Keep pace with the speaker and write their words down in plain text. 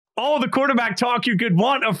All the quarterback talk you could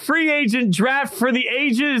want, a free agent draft for the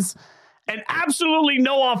ages, and absolutely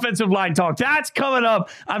no offensive line talk. That's coming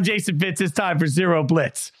up. I'm Jason Fitz. It's time for Zero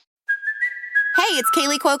Blitz. Hey, it's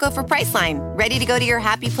Kaylee Cuoco for Priceline. Ready to go to your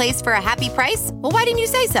happy place for a happy price? Well, why didn't you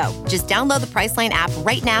say so? Just download the Priceline app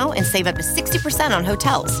right now and save up to 60% on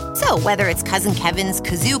hotels. So whether it's Cousin Kevin's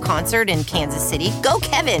Kazoo Concert in Kansas City, go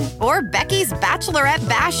Kevin, or Becky's Bachelorette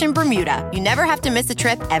Bash in Bermuda, you never have to miss a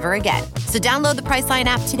trip ever again. So download the Priceline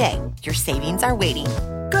app today. Your savings are waiting.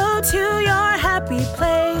 Go to your happy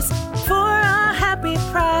place for a happy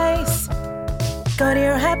price. Go to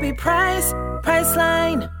your happy price,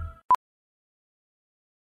 Priceline.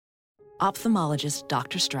 Ophthalmologist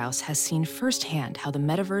Dr. Strauss has seen firsthand how the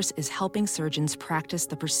metaverse is helping surgeons practice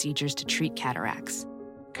the procedures to treat cataracts.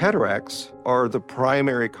 Cataracts are the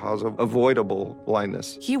primary cause of avoidable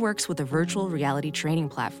blindness. He works with a virtual reality training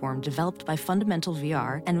platform developed by Fundamental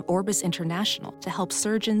VR and Orbis International to help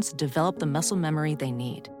surgeons develop the muscle memory they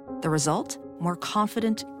need. The result? More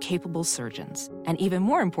confident, capable surgeons. And even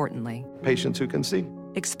more importantly, patients who can see.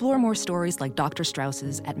 Explore more stories like Dr.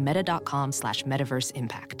 Strauss's at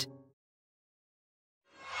meta.com/metaverseimpact.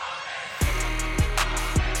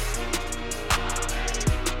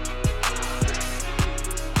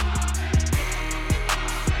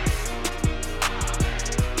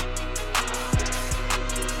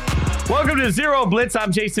 Welcome to Zero Blitz.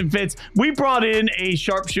 I'm Jason Fitz. We brought in a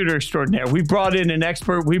sharpshooter extraordinaire. We brought in an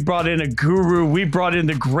expert. We brought in a guru. We brought in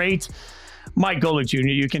the great Mike Golic Jr.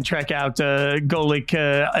 You can check out Golic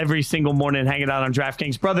every single morning hanging out on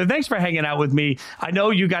DraftKings. Brother, thanks for hanging out with me. I know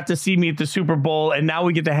you got to see me at the Super Bowl, and now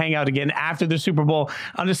we get to hang out again after the Super Bowl.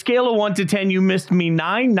 On a scale of 1 to 10, you missed me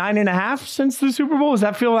 9.5 since the Super Bowl. Does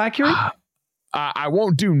that feel accurate? I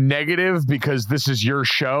won't do negative because this is your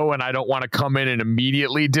show and I don't want to come in and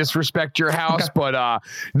immediately disrespect your house. Okay. But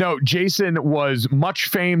no, Jason was much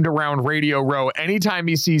famed around Radio Row. Anytime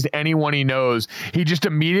he sees anyone he knows, he just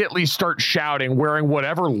immediately starts shouting, wearing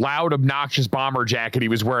whatever loud, obnoxious bomber jacket he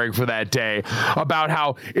was wearing for that day, about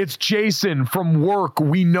how it's Jason from work.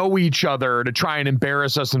 We know each other, to try and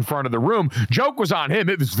embarrass us in front of the room. Joke was on him.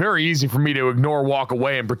 It was very easy for me to ignore, walk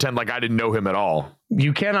away, and pretend like I didn't know him at all.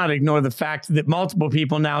 You cannot ignore the fact that multiple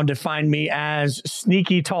people now define me as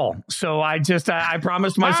sneaky tall. So I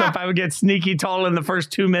promised myself I would get sneaky tall in the first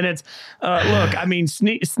 2 minutes. Look, I mean,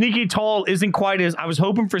 sneaky tall isn't quite as I was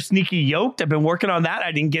hoping for. Sneaky yoked. I've been working on that.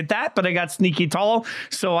 I didn't get that, but I got sneaky tall.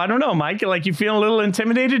 So I don't know, Mike, like you feel a little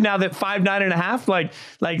intimidated now that 5'9.5",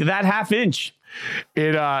 like that half inch.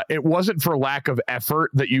 It wasn't for lack of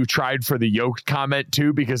effort that you tried for the yoked comment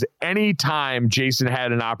too, because anytime Jason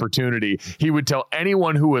had an opportunity, he would tell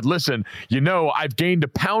anyone who would listen, I've gained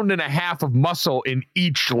 1.5 pounds of muscle in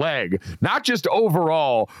each leg, not just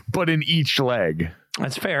overall, but in each leg.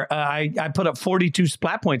 That's fair. I put up 42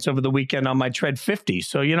 splat points over the weekend on my tread 50.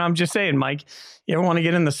 So, I'm just saying, Mike, you ever want to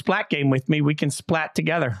get in the splat game with me? We can splat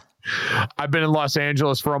together. I've been in Los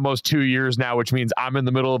Angeles for almost 2 years now, which means I'm in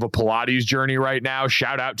the middle of a Pilates journey right now.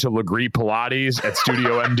 Shout out to Legree Pilates at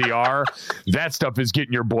Studio MDR. That stuff is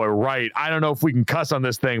getting your boy right. I don't know if we can cuss on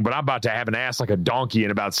this thing, but I'm about to have an ass like a donkey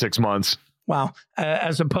in about 6 months. Wow.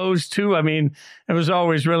 As opposed to, it was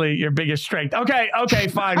always really your biggest strength. Okay,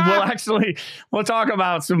 fine. We'll talk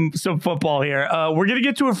about some football here. We're going to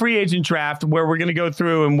get to a free agent draft where we're going to go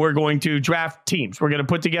through and we're going to draft teams. We're going to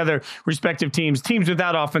put together respective teams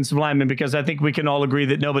without offensive linemen, because I think we can all agree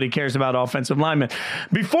that nobody cares about offensive linemen.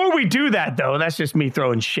 Before we do that, though, that's just me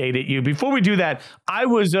throwing shade at you. Before we do that, I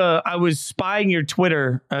was spying your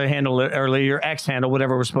Twitter handle earlier, your X handle,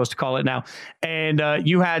 whatever we're supposed to call it now, and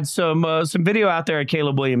you had some video out there at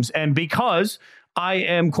Caleb Williams. And because I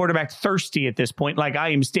am quarterback thirsty at this point, like I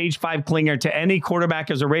am stage 5 clinger to any quarterback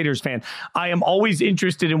as a Raiders fan, I am always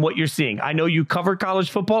interested in what you're seeing. I know you cover college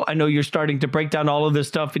football. I know you're starting to break down all of this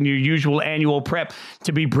stuff in your usual annual prep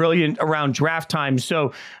to be brilliant around draft time.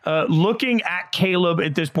 So looking at Caleb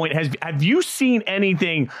at this point, have you seen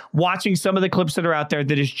anything watching some of the clips that are out there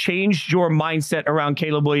that has changed your mindset around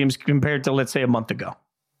Caleb Williams compared to, let's say, a month ago?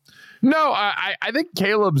 No, I think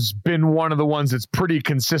Caleb's been one of the ones that's pretty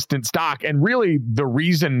consistent stock. And really the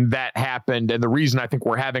reason that happened, and the reason I think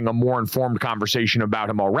we're having a more informed conversation about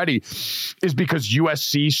him already, is because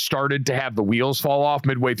USC started to have the wheels fall off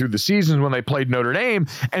midway through the season when they played Notre Dame.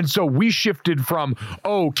 And so we shifted from,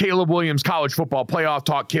 Caleb Williams college football playoff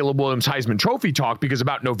talk, Caleb Williams Heisman Trophy talk, because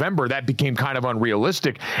about November that became kind of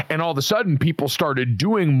unrealistic. And all of a sudden people started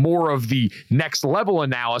doing more of the next level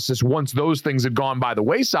analysis once those things had gone by the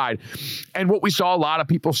wayside. And what we saw a lot of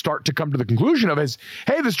people start to come to the conclusion of is,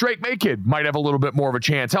 hey, this Drake May kid might have a little bit more of a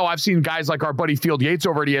chance. Hell, I've seen guys like our buddy Field Yates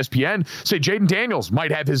over at ESPN say Jaden Daniels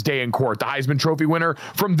might have his day in court, the Heisman Trophy winner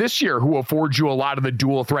from this year, who affords you a lot of the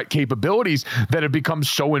dual threat capabilities that have become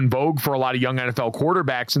so in vogue for a lot of young NFL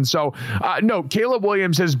quarterbacks. And so, no, Caleb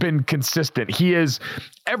Williams has been consistent. He is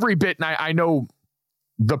every bit, and I know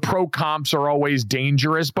the pro comps are always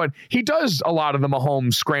dangerous, but he does a lot of the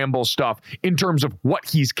Mahomes scramble stuff in terms of what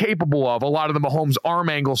he's capable of, a lot of the Mahomes arm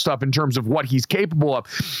angle stuff in terms of what he's capable of.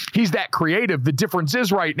 He's that creative. The difference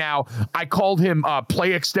is right now, I called him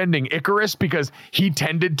play extending Icarus because he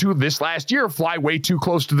tended to this last year fly way too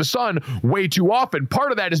close to the sun way too often.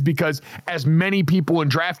 Part of that is because, as many people in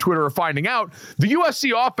draft Twitter are finding out, the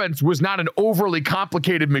USC offense was not an overly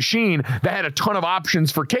complicated machine that had a ton of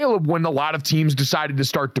options for Caleb when a lot of teams decided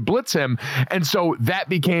to start to blitz him. And so that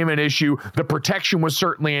became an issue. The protection was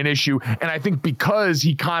certainly an issue. And I think because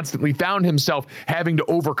he constantly found himself having to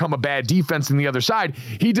overcome a bad defense on the other side,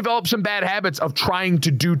 he developed some bad habits of trying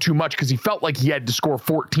to do too much because he felt like he had to score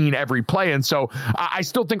 14 every play. And so I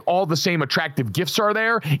still think all the same attractive gifts are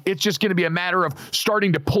there. It's just going to be a matter of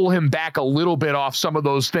starting to pull him back a little bit off some of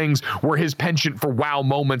those things where his penchant for wow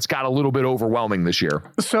moments got a little bit overwhelming this year.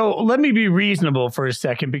 So let me be reasonable for a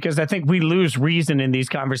second, because I think we lose reason in these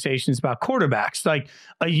conversations about quarterbacks. Like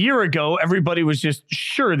a year ago, everybody was just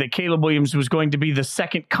sure that Caleb Williams was going to be the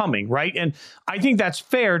second coming, right? And I think that's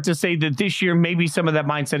fair to say that this year, maybe some of that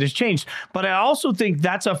mindset has changed. But I also think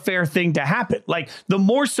that's a fair thing to happen. Like the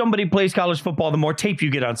more somebody plays college football, the more tape you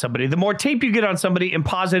get on somebody. The more tape you get on somebody in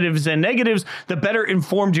positives and negatives, the better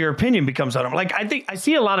informed your opinion becomes on them. Like I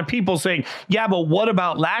see a lot of people saying, yeah, but what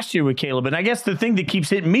about last year with Caleb? And I guess the thing that keeps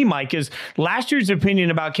hitting me, Mike, is last year's opinion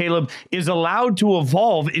about Caleb is allowed to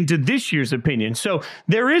evolve into this year's opinion. So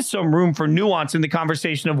there is some room for nuance in the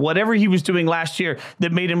conversation of whatever he was doing last year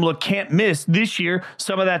that made him look can't miss. This year,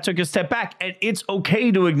 some of that took a step back. And it's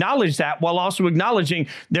okay to acknowledge that while also acknowledging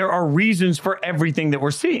there are reasons for everything that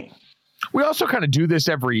we're seeing. We also kind of do this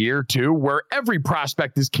every year, too, where every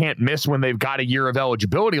prospect is can't miss when they've got a year of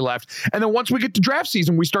eligibility left. And then once we get to draft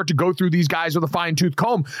season, we start to go through these guys with a fine-tooth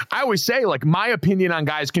comb. I always say, like, my opinion on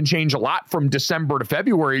guys can change a lot from December to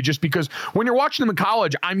February, just because when you're watching them in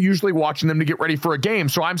college, I'm usually watching them to get ready for a game.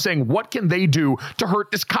 So I'm saying, what can they do to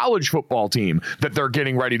hurt this college football team that they're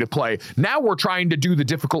getting ready to play? Now we're trying to do the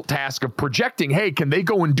difficult task of projecting, hey, can they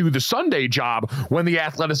go and do the Sunday job when the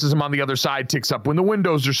athleticism on the other side ticks up, when the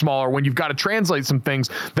windows are smaller, when you've got to translate some things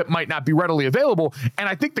that might not be readily available. And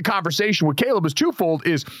I think the conversation with Caleb is twofold.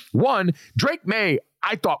 Is one, Drake May,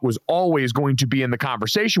 I thought was always going to be in the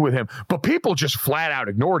conversation with him, but people just flat out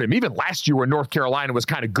ignored him. Even last year when North Carolina was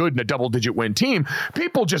kind of good in a double-digit win team,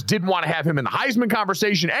 people just didn't want to have him in the Heisman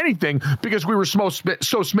conversation, anything, because we were so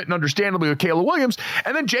smitten, understandably, with Caleb Williams.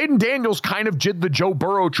 And then Jaden Daniels kind of did the Joe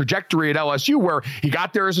Burrow trajectory at LSU, where he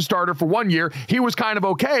got there as a starter for 1 year. He was kind of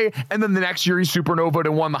okay, and then the next year he supernovaed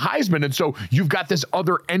and won the Heisman. And so you've got this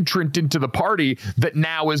other entrant into the party that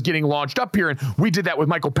now is getting launched up here. And we did that with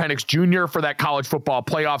Michael Penix Jr. for that college football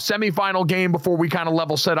playoff semifinal game before we kind of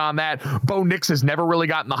level set on that. Bo Nix has never really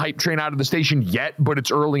gotten the hype train out of the station yet, but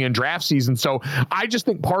it's early in draft season. So I just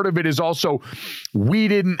think part of it is also we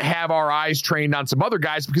didn't have our eyes trained on some other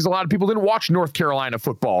guys because a lot of people didn't watch North Carolina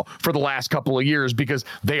football for the last couple of years because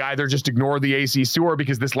they either just ignored the ACC or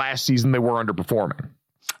because this last season they were underperforming.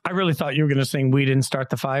 I really thought you were going to sing "We Didn't Start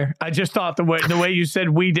the Fire." I just thought the way you said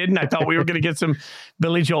 "we didn't," I thought we were going to get some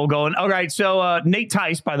Billy Joel going. All right, so Nate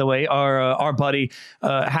Tice, by the way, our buddy,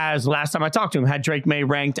 has, last time I talked to him, had Drake May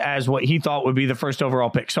ranked as what he thought would be the first overall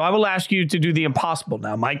pick. So I will ask you to do the impossible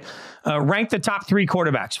now, Mike. Rank the top three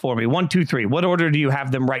quarterbacks for me. 1, 2, 3. What order do you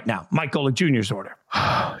have them right now? Mike Golic Jr.'s order.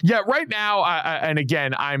 Yeah, right now, and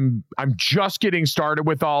again, I'm just getting started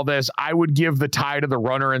with all this. I would give the tie to the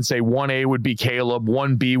runner and say 1A would be Caleb,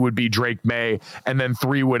 1B would be Drake May, and then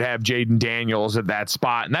 3 would have Jaden Daniels at that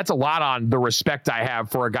spot. And that's a lot on the respect I have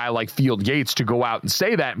for a guy like Field Yates to go out and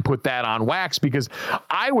say that and put that on wax, because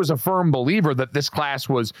I was a firm believer that this class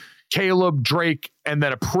was Caleb, Drake, and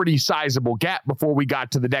then a pretty sizable gap before we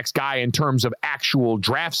got to the next guy in terms of actual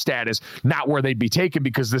draft status, not where they'd be taken,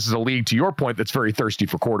 because this is a league, to your point, that's very thirsty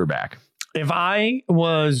for quarterback. If I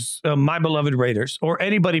was my beloved Raiders or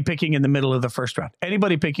anybody picking in the middle of the first round,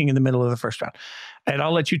 and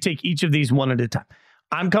I'll let you take each of these one at a time.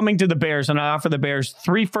 I'm coming to the Bears and I offer the Bears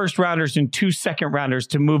 3 first rounders and 2 second rounders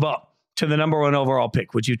to move up to the number 1 overall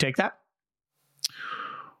pick. Would you take that?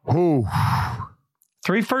 Ooh.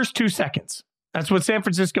 3 first, 2 seconds. That's what San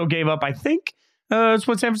Francisco gave up, I think. That's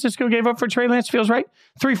what San Francisco gave up for Trey Lance. Feels right.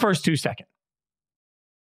 3 first, 2 second.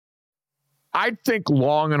 I'd think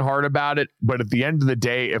long and hard about it, but at the end of the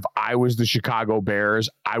day, if I was the Chicago Bears,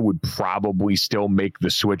 I would probably still make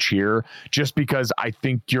the switch here just because I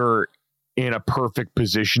think you're in a perfect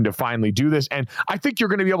position to finally do this. And I think you're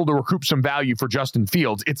going to be able to recoup some value for Justin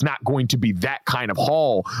Fields. It's not going to be that kind of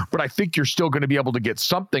haul, but I think you're still going to be able to get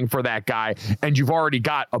something for that guy. And you've already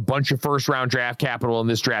got a bunch of first round draft capital in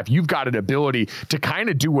this draft. You've got an ability to kind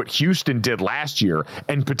of do what Houston did last year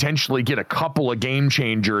and potentially get a couple of game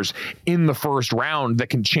changers in the first round that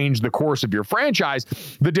can change the course of your franchise.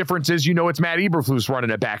 The difference is, it's Matt Eberflus running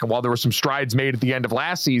it back. And while there were some strides made at the end of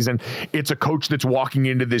last season, it's a coach that's walking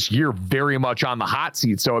into this year very much on the hot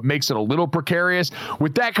seat. So it makes it a little precarious.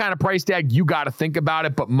 With that kind of price tag, you got to think about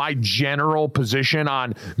it. But my general position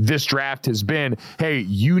on this draft has been, hey,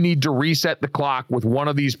 you need to reset the clock with one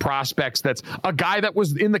of these prospects that's a guy that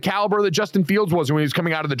was in the caliber that Justin Fields was when he was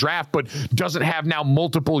coming out of the draft, but doesn't have now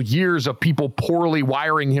multiple years of people poorly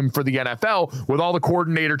wiring him for the NFL with all the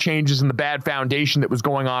coordinator changes and the bad foundation that was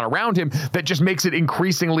going on around him. That just makes it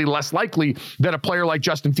increasingly less likely that a player like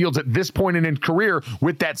Justin Fields at this point in his career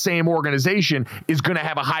with that same organization is going to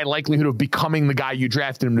have a high likelihood of becoming the guy you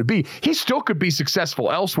drafted him to be. He still could be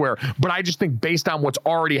successful elsewhere, but I just think based on what's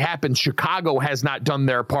already happened, Chicago has not done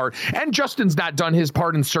their part, and Justin's not done his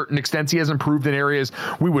part in certain extents. He has improved in areas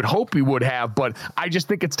we would hope he would have, but I just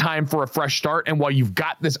think it's time for a fresh start. And while you've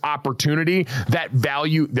got this opportunity, that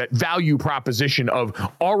value proposition of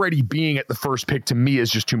already being at the first pick to me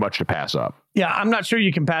is just too much to pass up. Yeah, I'm not sure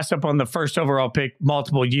you can pass up on the first overall pick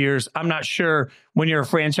multiple years. I'm not sure when you're a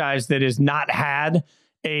franchise that has not had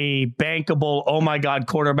a bankable, oh my God,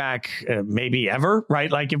 quarterback, maybe ever,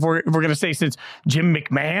 right? Like if we're going to say since Jim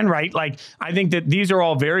McMahon, right? Like I think that these are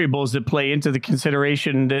all variables that play into the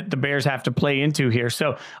consideration that the Bears have to play into here.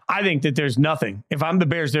 So I think that there's nothing. If I'm the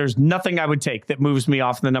Bears, there's nothing I would take that moves me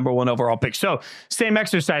off the number 1 overall pick. So same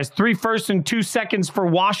exercise, 3 firsts and 2 seconds for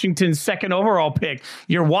Washington's 2nd overall pick.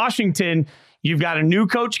 You're Washington. You've got a new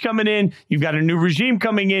coach coming in. You've got a new regime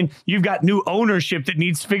coming in. You've got new ownership that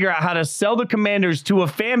needs to figure out how to sell the Commanders to a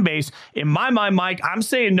fan base. In my mind, Mike, I'm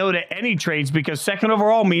saying no to any trades because 2nd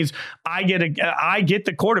overall means I get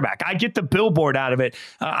the quarterback. I get the billboard out of it.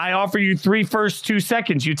 I offer you 3 firsts, 2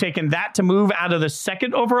 seconds. You taking that to move out of the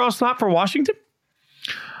 2nd overall slot for Washington?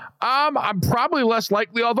 I'm probably less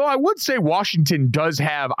likely, although I would say Washington does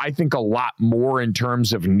have, I think, a lot more in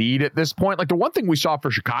terms of need at this point. Like the one thing we saw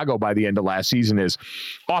for Chicago by the end of last season is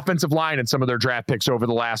offensive line and some of their draft picks over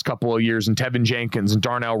the last couple of years, and Tevin Jenkins and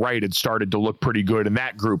Darnell Wright had started to look pretty good, and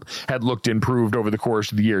that group had looked improved over the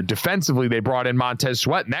course of the year. Defensively, they brought in Montez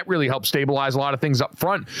Sweat, and that really helped stabilize a lot of things up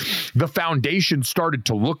front. The foundation started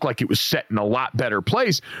to look like it was set in a lot better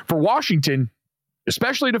place. For Washington,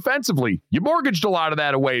 especially defensively, you mortgaged a lot of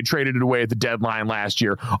that away, traded it away at the deadline last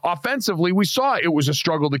year. Offensively, we saw it was a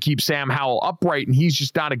struggle to keep Sam Howell upright, and he's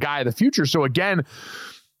just not a guy of the future. So again,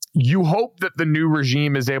 you hope that the new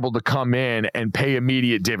regime is able to come in and pay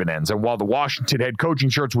immediate dividends. And while the Washington head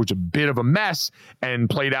coaching search was a bit of a mess and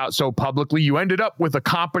played out so publicly, you ended up with a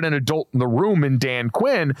competent adult in the room in Dan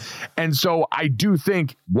Quinn. And so I do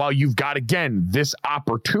think while you've got, again, this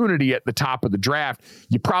opportunity at the top of the draft,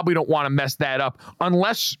 you probably don't want to mess that up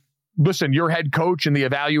unless, listen, your head coach and the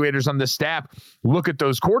evaluators on this staff look at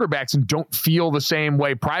those quarterbacks and don't feel the same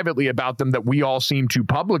way privately about them that we all seem to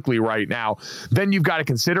publicly right now. Then you've got to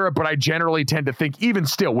consider it. But I generally tend to think, even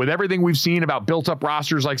still, with everything we've seen about built up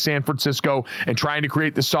rosters like San Francisco and trying to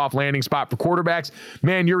create this soft landing spot for quarterbacks,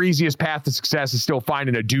 man, your easiest path to success is still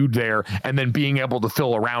finding a dude there and then being able to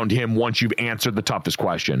fill around him once you've answered the toughest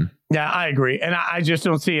question. Yeah, I agree. And I just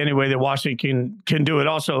don't see any way that Washington can do it.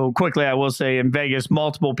 Also, quickly, I will say in Vegas,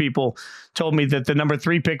 multiple people told me that the number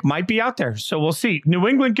 3 pick might be out there. So we'll see. New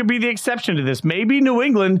England could be the exception to this. Maybe New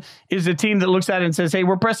England is a team that looks at it and says, hey,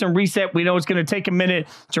 we're pressing reset. We know it's going to take a minute.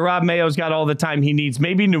 Gerard Mayo's got all the time he needs.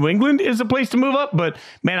 Maybe New England is a place to move up. But,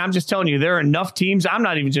 man, I'm just telling you, there are enough teams. I'm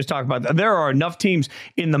not even just talking about that. There are enough teams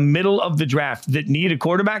in the middle of the draft that need a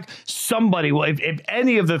quarterback. Somebody will, if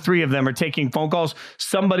any of the 3 of them are taking phone calls,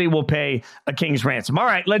 somebody will pay a king's ransom. All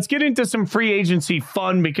right, let's get into some free agency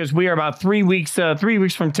fun because we are about 3 weeks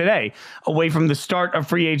from today away from the start of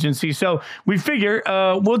free agency. So we figure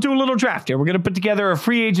we'll do a little draft here. We're going to put together a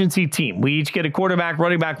free agency team. We each get a quarterback,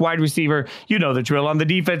 running back, wide receiver. You know the drill. On the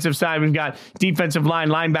defensive side, we've got defensive line,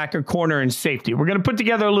 linebacker, corner, and safety. We're going to put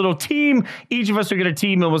together a little team. Each of us are going to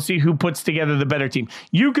team, and we'll see who puts together the better team.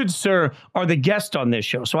 You, good sir, are the guest on this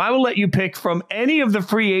show. So I will let you pick from any of the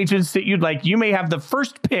free agents that you'd like. You may have the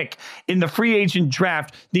first pick in the free agent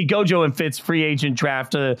draft, the Gojo and Fitz free agent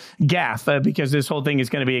draft gaff, because this whole thing is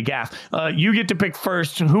going to be a gaffe. You get to pick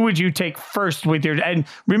first. Who would you take first with your? And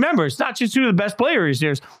remember, it's not just who the best player is.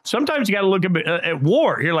 Sometimes you got to look at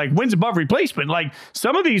WAR. You're like wins above replacement. Like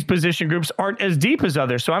some of these position groups aren't as deep as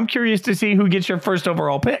others. So I'm curious to see who gets your first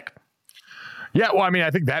overall pick. Yeah, well, I mean, I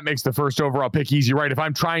think that makes the first overall pick easy, right? If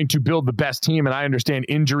I'm trying to build the best team, and I understand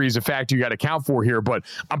injury is a factor you got to account for here, but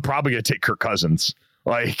I'm probably going to take Kirk Cousins.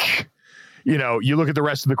 Like, you know, you look at the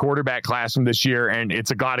rest of the quarterback class from this year, and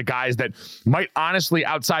it's a lot of guys that might honestly,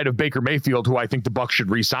 outside of Baker Mayfield, who I think the Bucs should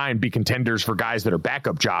re-sign, be contenders for guys that are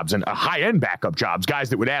backup jobs and high-end backup jobs, guys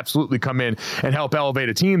that would absolutely come in and help elevate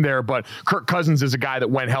a team there. But Kirk Cousins is a guy that,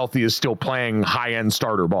 when healthy, is still playing high-end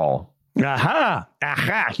starter ball. Aha.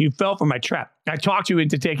 You fell for my trap. I talked you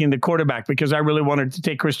into taking the quarterback because I really wanted to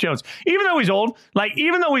take Chris Jones. Even though he's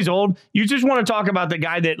old, you just want to talk about the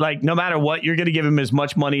guy that, like, no matter what, you're going to give him as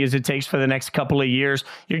much money as it takes for the next couple of years.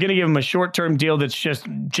 You're going to give him a short-term deal that's just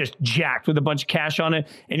jacked with a bunch of cash on it.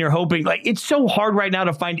 And you're hoping, like, it's so hard right now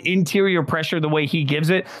to find interior pressure the way he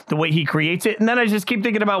gives it, the way he creates it. And then I just keep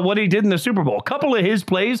thinking about what he did in the Super Bowl. A couple of his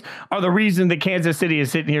plays are the reason that Kansas City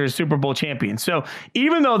is sitting here as Super Bowl champions. So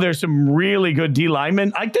even though there's some really good D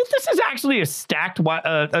linemen, I think this is actually a stacked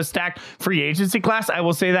free agency class. I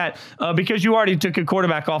will say that because you already took a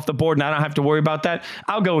quarterback off the board and I don't have to worry about that.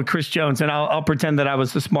 I'll go with Chris Jones and I'll pretend that I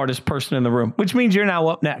was the smartest person in the room, which means you're now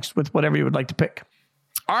up next with whatever you would like to pick.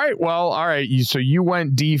 All right. So you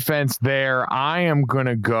went defense there. I am going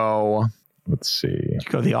to go, let's see.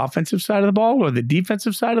 Go the offensive side of the ball or the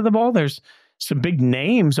defensive side of the ball. There's some big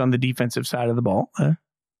names on the defensive side of the ball.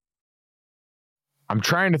 I'm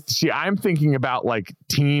trying to see. I'm thinking about like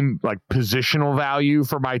team, like positional value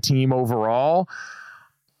for my team overall.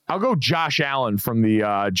 I'll go Josh Allen from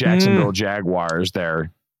the Jacksonville Jaguars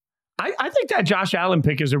there. I think that Josh Allen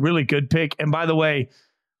pick is a really good pick. And by the way,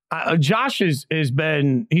 Josh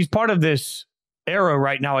he's part of this era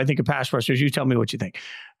right now, I think, of pass rushers. You tell me what you think.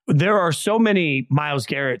 There are so many Myles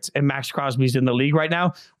Garretts and Max Crosbys in the league right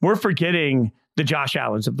now. We're forgetting the Josh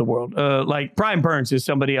Allens of the world. Like Brian Burns is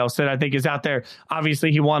somebody else that I think is out there.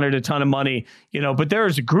 Obviously, he wanted a ton of money, but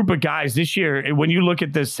there's a group of guys this year. When you look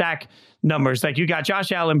at the sack numbers, like you got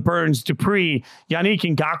Josh Allen, Burns, Dupree, Yannick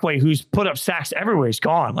Ngakoue, who's put up sacks everywhere he's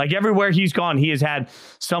gone. Like everywhere he's gone, he has had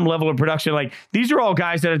some level of production. Like these are all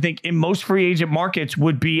guys that I think in most free agent markets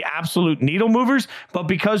would be absolute needle movers. But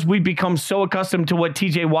because we've become so accustomed to what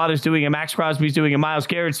TJ Watt is doing and Max Crosby's doing and Myles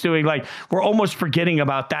Garrett's doing, like we're almost forgetting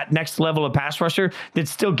about that next level of pass rusher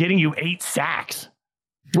that's still getting you 8 sacks.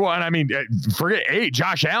 Well, and I mean, forget 8.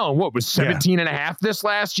 Josh Allen, what was 17 and a half this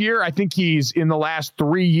last year? I think he's in the last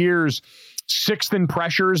 3 years 6th in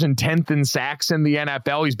pressures and 10th in sacks in the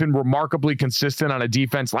NFL. He's been remarkably consistent on a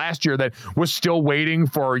defense last year that was still waiting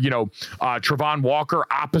for, Travon Walker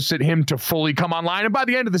opposite him to fully come online. And by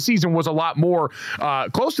the end of the season was a lot more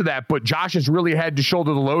close to that. But Josh has really had to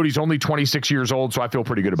shoulder the load. He's only 26 years old, so I feel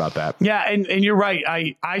pretty good about that. Yeah, and you're right.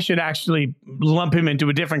 I should actually lump him into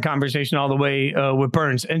a different conversation all the way with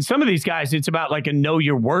Burns. And some of these guys, it's about like a know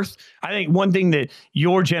your worth. I think one thing that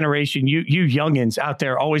your generation, you youngins out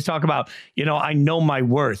there always talk about, I know my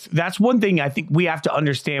worth. That's one thing I think we have to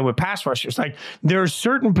understand with pass rushers. Like there are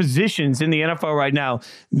certain positions in the NFL right now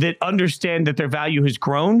that understand that their value has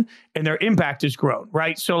grown and their impact has grown,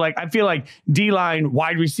 right? So like, I feel like D-line,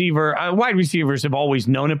 wide receivers have always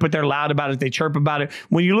known it, but they're loud about it. They chirp about it.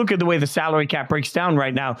 When you look at the way the salary cap breaks down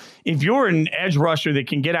right now, if you're an edge rusher that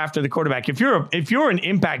can get after the quarterback, if you're an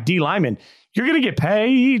impact D lineman, you're going to get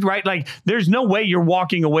paid, right? Like there's no way you're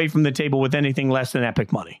walking away from the table with anything less than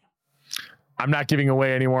epic money. I'm not giving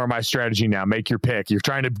away any more of my strategy now. Make your pick. You're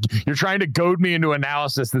trying to goad me into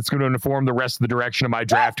analysis that's going to inform the rest of the direction of my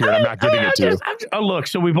draft here. I'm not giving it to you. Look,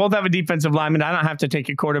 so we both have a defensive lineman. I don't have to take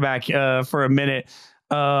a quarterback for a minute.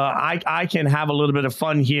 I can have a little bit of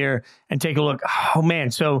fun here and take a look. Oh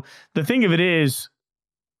man. So the thing of it is,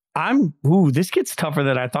 this gets tougher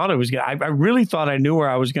than I thought it was going to. I really thought I knew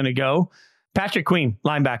where I was going to go. Patrick Queen,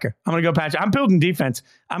 linebacker. I'm going to go Patrick. I'm building defense.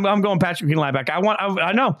 I'm going Patrick Queen, linebacker.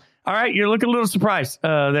 I know. All right, you're looking a little surprised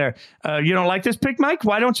there. You don't like this pick, Mike?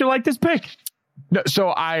 Why don't you like this pick? No, so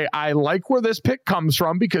I like where this pick comes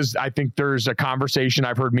from because I think there's a conversation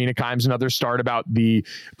I've heard Mina Kimes and others start about the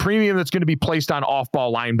premium that's going to be placed on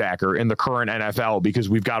off-ball linebacker in the current NFL because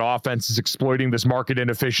we've got offenses exploiting this market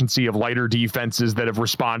inefficiency of lighter defenses that have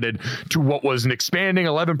responded to what was an expanding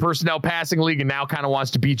 11 personnel passing league and now kind of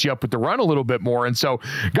wants to beat you up with the run a little bit more. And so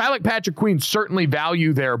a guy like Patrick Queen certainly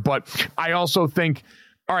value there, but I also think,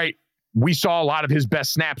 all right, we saw a lot of his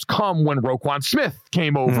best snaps come when Roquan Smith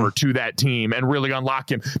came over to that team and really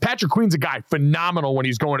unlocked him. Patrick Queen's a guy phenomenal when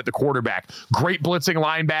he's going at the quarterback. Great blitzing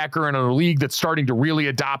linebacker in a league that's starting to really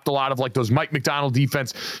adopt a lot of like those Mike McDonald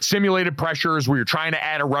defense, simulated pressures where you're trying to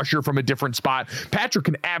add a rusher from a different spot. Patrick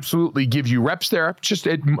can absolutely give you reps there. Just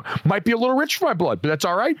it might be a little rich for my blood, but that's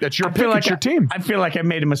all right. That's your pick. It's your team. I feel like I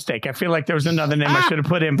made a mistake. I feel like there was another name I should have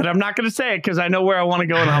put in, but I'm not going to say it because I know where I want to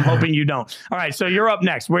go, and I'm hoping you don't. All right, so you're up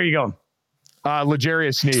next. Where are you going?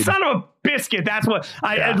 L'Jarius Sneed. Son of a biscuit. That's what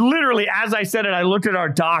I literally, as I said it, I looked at our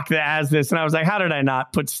doc that has this and I was like, how did I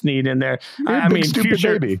not put Sneed in there? I mean,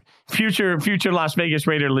 future Las Vegas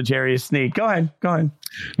Raider L'Jarius Sneed. Go ahead.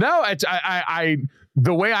 No,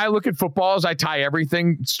 the way I look at football is I tie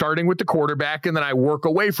everything starting with the quarterback and then I work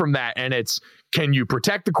away from that. And it's, can you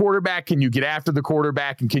protect the quarterback? Can you get after the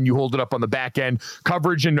quarterback? And can you hold it up on the back end?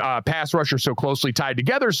 Coverage and pass rush are so closely tied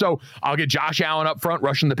together. So I'll get Josh Allen up front,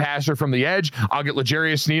 rushing the passer from the edge. I'll get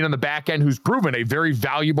L'Jarius Sneed on the back end, who's proven a very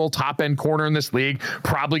valuable top end corner in this league.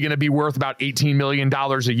 Probably going to be worth about $18 million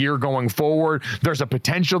a year going forward. There's a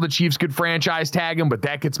potential the Chiefs could franchise tag him, but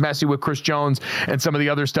that gets messy with Chris Jones and some of the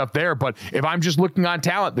other stuff there. But if I'm just looking on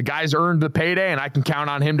talent, the guy's earned the payday and I can count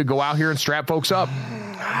on him to go out here and strap folks up.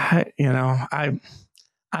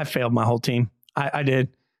 I failed my whole team. I did.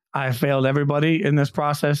 I failed everybody in this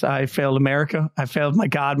process. I failed America. I failed my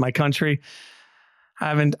God, my country. I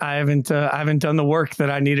haven't done the work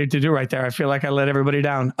that I needed to do right there. I feel like I let everybody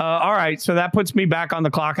down. All right. So that puts me back on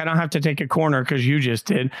the clock. I don't have to take a corner because you just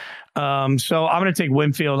did. So I'm going to take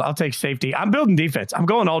Winfield. I'll take safety. I'm building defense. I'm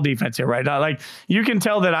going all defense here, right? Like you can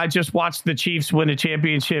tell that I just watched the Chiefs win a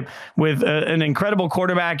championship with an incredible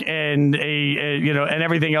quarterback and and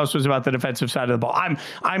everything else was about the defensive side of the ball.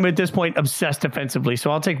 I'm at this point obsessed defensively. So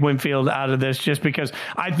I'll take Winfield out of this just because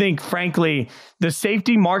I think, frankly, the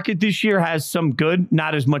safety market this year has some good,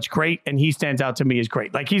 not as much great. And he stands out to me as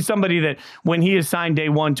great. Like he's somebody that when he is signed day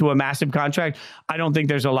one to a massive contract, I don't think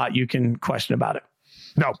there's a lot you can question about it.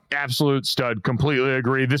 No, absolute stud. Completely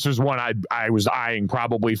agree. This is one I was eyeing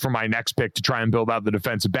probably for my next pick to try and build out the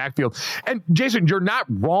defensive backfield. And Jason, you're not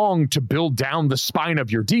wrong to build down the spine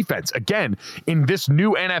of your defense. Again, in this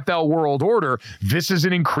new NFL world order, this is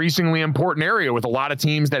an increasingly important area with a lot of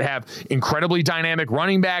teams that have incredibly dynamic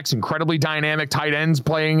running backs, incredibly dynamic tight ends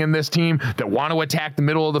playing in this team that want to attack the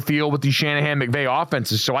middle of the field with these Shanahan-McVay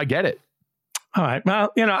offenses. So I get it. All right.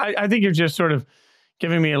 Well, I think you're just sort of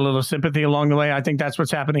giving me a little sympathy along the way. I think that's what's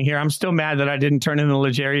happening here. I'm still mad that I didn't turn in the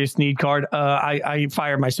L'Jarius Sneed card. I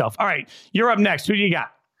fired myself. All right, you're up next. Who do you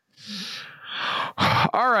got?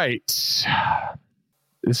 All right.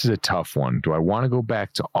 This is a tough one. Do I want to go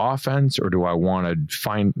back to offense or do I want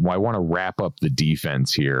to wrap up the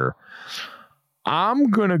defense here? I'm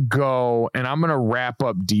going to go and I'm going to wrap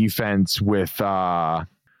up defense with, I'm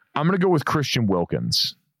going to go with Christian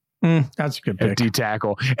Wilkins. That's a good pick. At D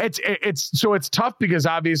tackle. It's tough because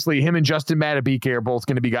obviously him and Justin Madubuike are both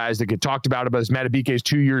going to be guys that get talked about as Madubuike is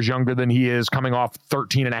 2 years younger than he is, coming off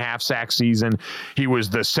 13.5 sack season. He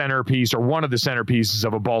was the centerpiece or one of the centerpieces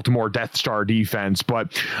of a Baltimore Death Star defense.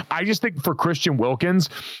 But I just think for Christian Wilkins,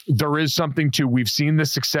 there is something to, we've seen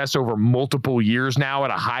this success over multiple years now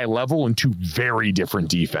at a high level in two very different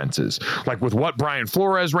defenses. Like with what Brian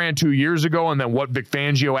Flores ran 2 years ago and then what Vic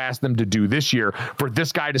Fangio asked them to do this year, for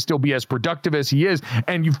this guy to still be as productive as he is.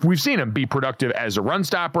 And we've seen him be productive as a run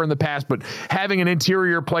stopper in the past, but having an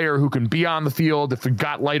interior player who can be on the field if you've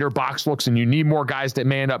got lighter box looks and you need more guys that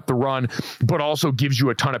man up the run, but also gives you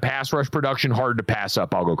a ton of pass rush production, hard to pass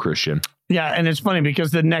up. I'll go Christian. Yeah, and it's funny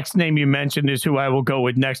because the next name you mentioned is who I will go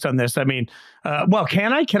with next on this. I mean,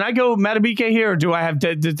 can I go Madubuike here, or do I have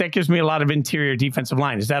to? That gives me a lot of interior defensive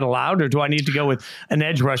line. Is that allowed, or do I need to go with an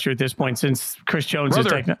edge rusher at this point since Chris Jones is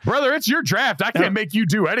taking? Brother, it's your draft. I can't make you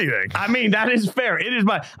do anything. I mean, that is fair. It is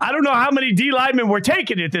I don't know how many D linemen we're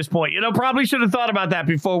taking at this point. Probably should have thought about that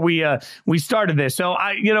before we started this. So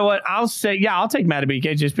I'll say, I'll take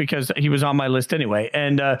Madubuike just because he was on my list anyway.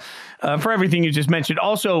 And for everything you just mentioned,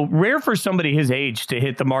 also rare for somebody his age to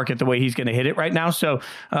hit the market the way he's going to hit it right now. So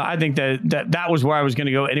I think that was where I was going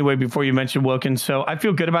to go anyway before you mentioned Wilkins. So I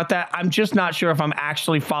feel good about that. I'm just not sure if I'm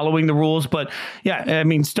actually following the rules, but yeah, I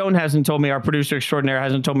mean, Stone hasn't told me, our producer extraordinaire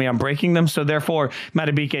hasn't told me I'm breaking them. So therefore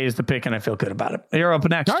Madubuike is the pick and I feel good about it. You're up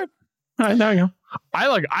next. All right, there you go. I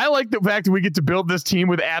like the fact that we get to build this team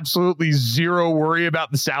with absolutely zero worry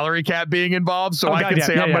about the salary cap being involved. So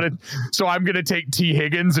I'm going to take T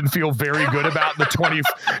Higgins and feel very good about the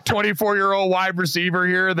 24-year-old wide receiver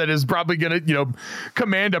here that is probably going to,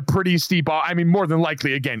 command a pretty steep, more than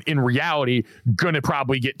likely, again, in reality, going to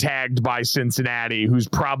probably get tagged by Cincinnati, who's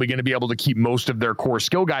probably going to be able to keep most of their core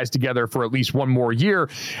skill guys together for at least one more year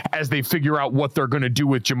as they figure out what they're going to do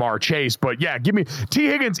with Jamar Chase. But yeah, give me T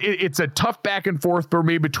Higgins. It's a tough back and forth for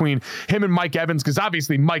me between him and Mike Evans, because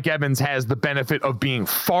obviously Mike Evans has the benefit of being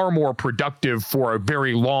far more productive for a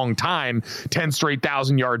very long time. 10 straight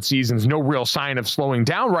 1,000-yard seasons, no real sign of slowing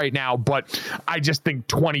down right now, but I just think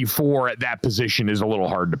 24 at that position is a little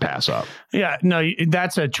hard to pass up. Yeah, no,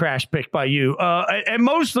 that's a trash pick by you. And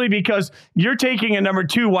mostly because you're taking a number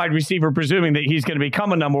 2 wide receiver, presuming that he's going to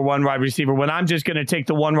become a number 1 wide receiver, when I'm just going to take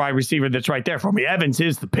the one wide receiver that's right there for me. Evans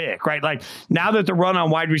is the pick, right? Like, now that the run on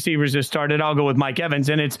wide receivers has started, I'll go with Mike Evans,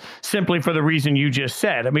 and it's simply for the reason you just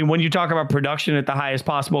said. I mean, when you talk about production at the highest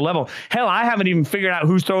possible level, hell, I haven't even figured out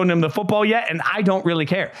who's throwing him the football yet, and I don't really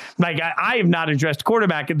care. Like, I have not addressed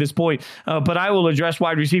quarterback at this point, but I will address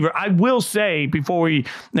wide receiver. I will say before we,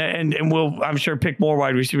 and we'll, I'm sure, pick more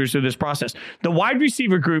wide receivers through this process, the wide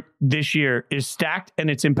receiver group this year is stacked and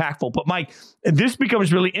it's impactful. But Mike, this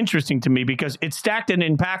becomes really interesting to me because it's stacked and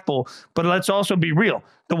impactful, but let's also be real.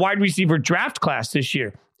 The wide receiver draft class this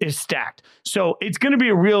year is stacked. So it's going to be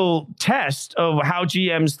a real test of how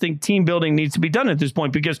GMs think team building needs to be done at this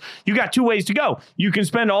point, because you got 2 ways to go. You can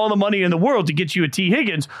spend all the money in the world to get you a T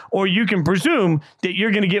Higgins, or you can presume that you're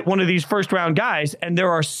going to get one of these first round guys. And there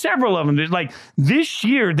are several of them. There's like this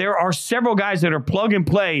year, there are several guys that are plug and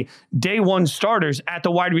play day 1 starters at the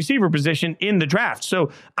wide receiver position in the draft.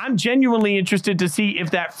 So I'm genuinely interested to see if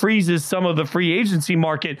that freezes some of the free agency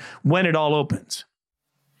market when it all opens.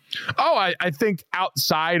 Oh, I think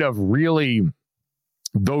outside of really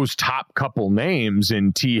those top couple names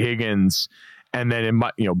in T Higgins, and then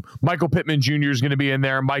Michael Pittman Jr. is going to be in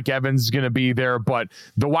there, Mike Evans is going to be there, but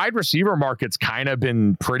the wide receiver market's kind of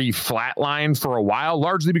been pretty flatlined for a while,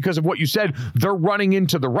 largely because of what you said. They're running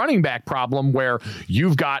into the running back problem where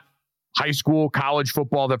you've got high school, college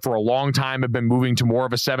football that for a long time have been moving to more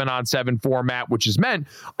of a 7-on-7 format, which has meant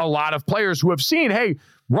a lot of players who have seen, hey,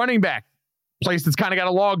 running back, place that's kind of got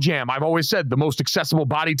a log jam. I've always said the most accessible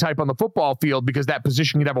body type on the football field, because that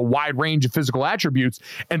position can have a wide range of physical attributes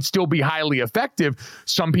and still be highly effective.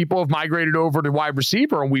 Some people have migrated over to wide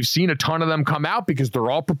receiver, and we've seen a ton of them come out because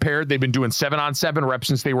they're all prepared. They've been doing 7-on-7 reps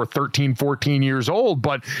since they were 13, 14 years old.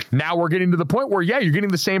 But now we're getting to the point where, you're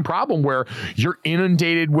getting the same problem where you're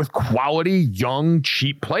inundated with quality, young,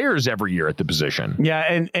 cheap players every year at the position.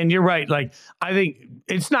 Yeah. And you're right. Like, I think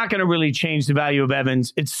it's not going to really change the value of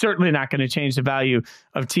Evans. It's certainly not going to change the value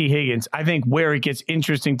of T Higgins. I think where it gets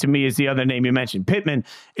interesting to me is the other name you mentioned. Pittman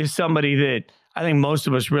is somebody that I think most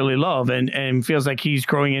of us really love and feels like he's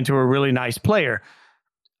growing into a really nice player.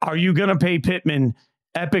 Are you going to pay Pittman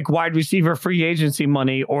epic wide receiver free agency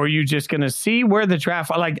money, or are you just going to see where the draft,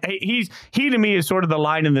 like he to me is sort of the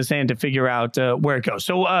line in the sand to figure out where it goes.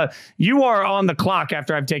 So you are on the clock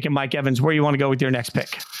after I've taken Mike Evans. Where you want to go with your next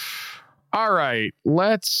pick? All right,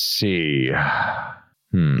 let's see.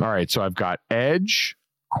 All right, so I've got edge,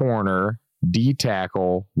 corner, D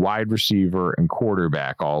tackle, wide receiver, and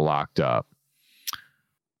quarterback all locked up.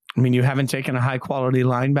 I mean, you haven't taken a high quality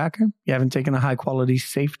linebacker. You haven't taken a high quality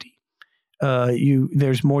safety.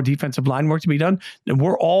 There's more defensive line work to be done. And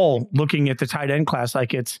we're all looking at the tight end class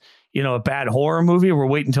like it's, a bad horror movie. We're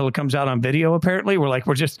waiting until it comes out on video. Apparently we're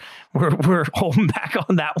holding back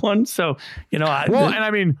on that one. So, and I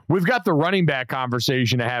mean, we've got the running back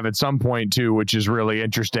conversation to have at some point too, which is really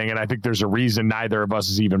interesting. And I think there's a reason neither of us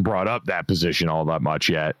has even brought up that position all that much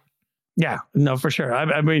yet. Yeah, no, for sure.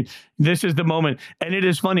 I mean, this is the moment. And it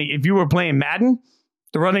is funny. If you were playing Madden,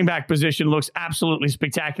 the running back position looks absolutely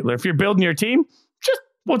spectacular. If you're building your team,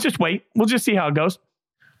 we'll just wait. We'll just see how it goes.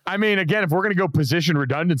 I mean, again, if we're going to go position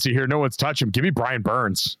redundancy here, no one's touching him. Give me Brian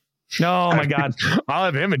Burns. Oh my God. I'll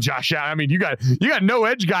have him and Josh Allen. I mean, you got no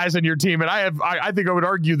edge guys on your team. And I think I would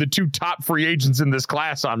argue the 2 top free agents in this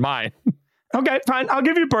class on mine. Okay, fine. I'll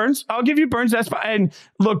give you Burns. That's fine. And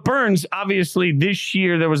look, Burns, obviously this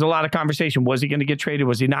year, there was a lot of conversation. Was he going to get traded?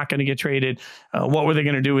 Was he not going to get traded? What were they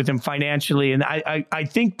going to do with him financially? And I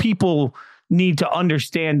think people need to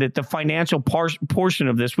understand that the financial portion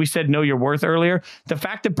of this, we said know your worth earlier. The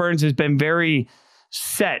fact that Burns has been very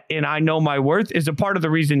set and I know my worth is a part of the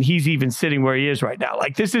reason he's even sitting where he is right now.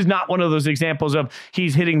 Like, this is not one of those examples of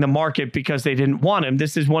he's hitting the market because they didn't want him.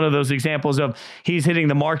 This is one of those examples of he's hitting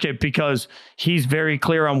the market because he's very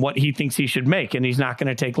clear on what he thinks he should make, and he's not going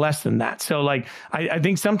to take less than that. So, like, I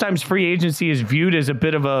think sometimes free agency is viewed as a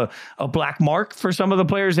bit of a black mark for some of the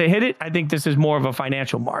players that hit it. I think this is more of a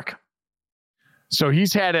financial mark. So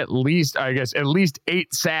he's had at least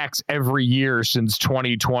 8 sacks every year since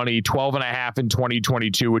 2020, 12 and a half in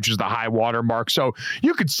 2022, which is the high water mark. So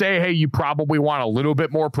you could say, hey, you probably want a little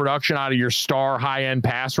bit more production out of your star high-end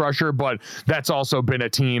pass rusher, but that's also been a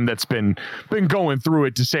team that's been going through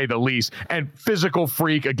it, to say the least. And physical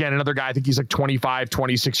freak, again, another guy, I think he's like 25,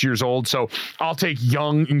 26 years old. So I'll take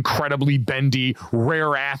young, incredibly bendy,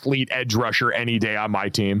 rare athlete edge rusher any day on my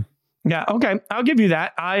team. Yeah, okay. I'll give you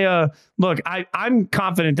that. I'm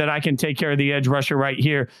confident that I can take care of the edge rusher right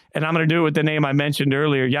here, and I'm going to do it with the name I mentioned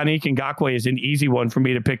earlier. Yannick Ngakoue is an easy one for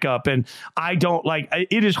me to pick up, and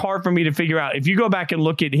it is hard for me to figure out. If you go back and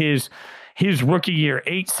look at his rookie year,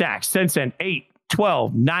 8 sacks, since then 8,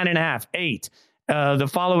 12, 9.5, 8. The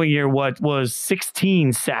following year, what was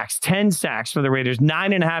 16 sacks, 10 sacks for the Raiders,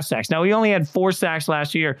 9.5 sacks. Now, he only had 4 sacks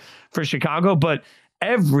last year for Chicago, but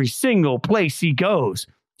every single place he goes,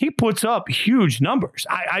 he puts up huge numbers.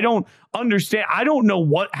 I don't understand. I don't know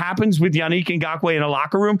what happens with Yannick Ngakoue in a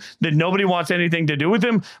locker room that nobody wants anything to do with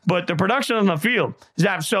him, but the production on the field is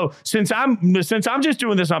that. So since I'm just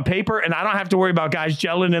doing this on paper and I don't have to worry about guys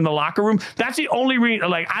gelling in the locker room, that's the only reason.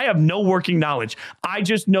 Like, I have no working knowledge. I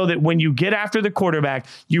just know that when you get after the quarterback,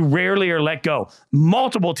 you rarely are let go.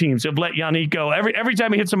 Multiple teams have let Yannick go. Every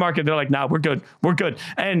time he hits the market, they're like, nah, we're good.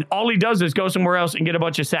 And all he does is go somewhere else and get a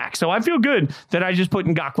bunch of sacks. So I feel good that I just put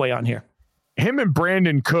Ngakoue on here. Him and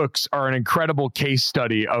Brandon Cooks are an incredible case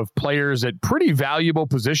study of players at pretty valuable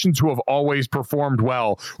positions who have always performed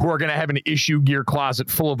well, who are going to have an issue gear closet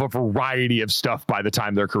full of a variety of stuff by the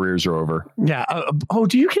time their careers are over. Yeah.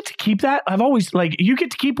 Do you get to keep that? I've always, you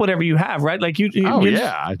get to keep whatever you have, right? Like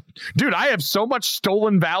yeah. Dude, I have so much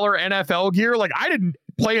stolen valor NFL gear. Like, I didn't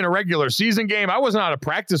play in a regular season game. I wasn't on a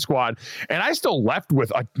practice squad, and I still left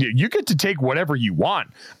with you get to take whatever you want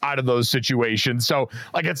out of those situations. So,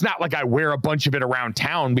 like, it's not like I wear a bunch of it around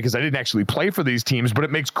town because I didn't actually play for these teams, but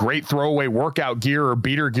it makes great throwaway workout gear or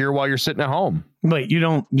beater gear while you're sitting at home. Wait, you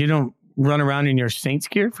don't run around in your Saints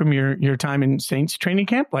gear from your time in Saints training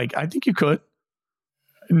camp? Like, I think you could.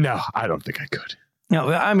 No, I don't think I could.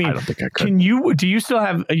 No, I mean, I don't think I could. Do you still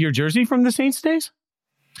have your jersey from the Saints days?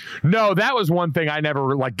 No, that was one thing I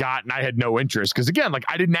never got, and I had no interest because, again,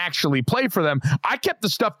 I didn't actually play for them. I kept the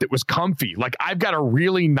stuff that was comfy. Like, I've got a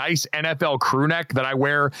really nice NFL crew neck that I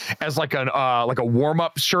wear as a warm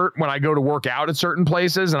up shirt when I go to work out at certain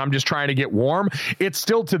places, and I'm just trying to get warm. It's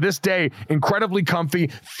still to this day incredibly comfy,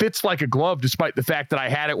 fits like a glove, despite the fact that I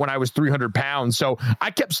had it when I was 300 pounds. So I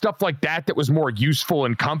kept stuff like that was more useful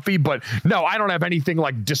and comfy. But no, I don't have anything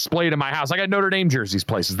displayed in my house. I got Notre Dame jerseys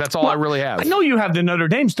places. That's all I really have. I know you have the Notre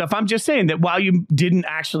Dame stuff. I'm just saying that while you didn't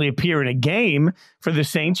actually appear in a game for the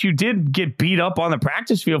Saints, you did get beat up on the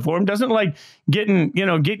practice field for them. Doesn't getting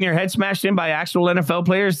your head smashed in by actual NFL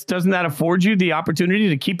players, doesn't that afford you the opportunity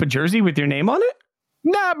to keep a jersey with your name on it?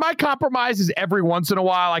 Nah, my compromise is every once in a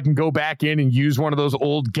while I can go back in and use one of those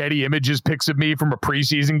old Getty Images pics of me from a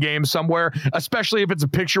preseason game somewhere, especially if it's a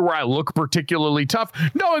picture where I look particularly tough,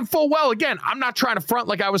 knowing full well, again, I'm not trying to front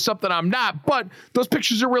like I was something I'm not, but those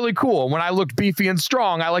pictures are really cool. When I looked beefy and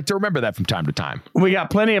strong, I like to remember that from time to time. We got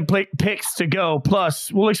plenty of picks to go.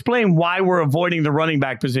 Plus, we'll explain why we're avoiding the running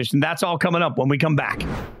back position. That's all coming up when we come back.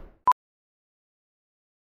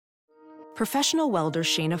 Professional welder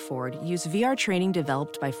Shayna Ford used VR training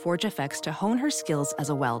developed by ForgeFX to hone her skills as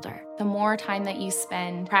a welder. The more time that you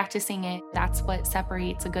spend practicing it, that's what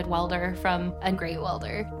separates a good welder from a great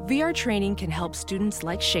welder. VR training can help students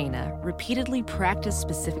like Shayna repeatedly practice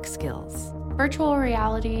specific skills. Virtual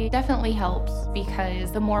reality definitely helps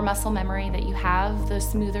because the more muscle memory that you have, the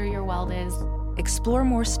smoother your weld is. Explore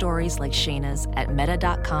more stories like Shayna's at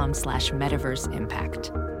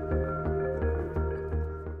meta.com/metaverseimpact.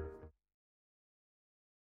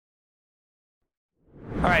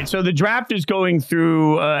 All right, so the draft is going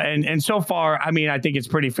through, and so far, I mean, I think it's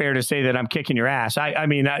pretty fair to say that I'm kicking your ass. I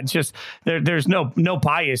mean, just there's no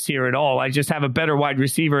bias here at all. I just have a better wide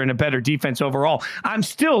receiver and a better defense overall. I'm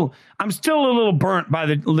still a little burnt by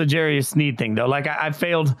the L'Jarius Sneed thing, though. Like I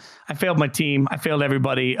failed my team. I failed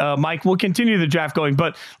everybody. Mike, we'll continue the draft going,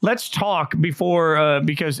 but let's talk before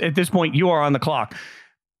because at this point you are on the clock.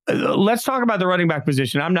 Let's talk about the running back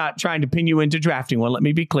position. I'm not trying to pin you into drafting one. Let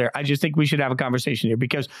me be clear. I just think we should have a conversation here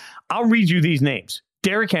because I'll read you these names: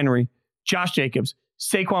 Derrick Henry, Josh Jacobs,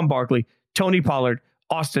 Saquon Barkley, Tony Pollard,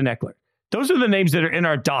 Austin Eckler. Those are the names that are in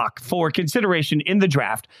our dock for consideration in the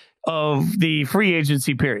draft of the free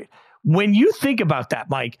agency period. When you think about that,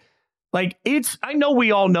 Mike, like I know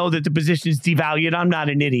we all know that the position is devalued. I'm not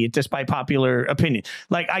an idiot, despite popular opinion.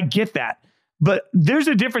 Like, I get that. But there's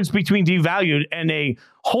a difference between devalued and a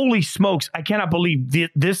holy smokes, I cannot believe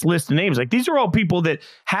this list of names. Like, these are all people that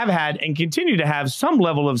have had and continue to have some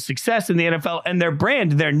level of success in the NFL, and their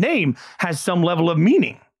brand, their name has some level of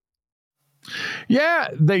meaning. Yeah,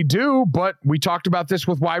 they do. But we talked about this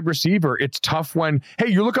with wide receiver. It's tough when, hey,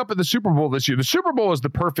 you look up at the Super Bowl this year. The Super Bowl is the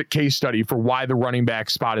perfect case study for why the running back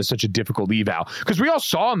spot is such a difficult eval. Because we all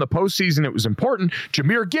saw in the postseason it was important.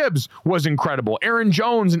 Jahmyr Gibbs was incredible. Aaron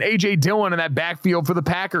Jones and A.J. Dillon in that backfield for the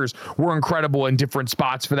Packers were incredible in different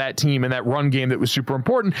spots for that team and that run game that was super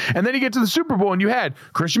important. And then you get to the Super Bowl and you had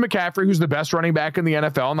Christian McCaffrey, who's the best running back in the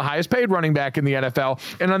NFL and the highest paid running back in the NFL.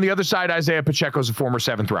 And on the other side, Isaiah Pacheco's a former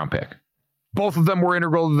 7th round pick. Both of them were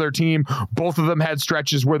integral to their team. Both of them had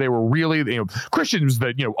stretches where they were really, Christian was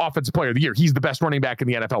the, offensive player of the year. He's the best running back in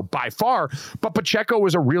the NFL by far. But Pacheco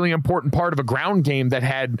was a really important part of a ground game that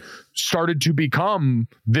had started to become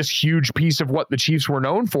this huge piece of what the Chiefs were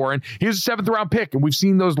known for. And he was a 7th round pick, and we've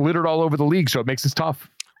seen those littered all over the league. So it makes this tough.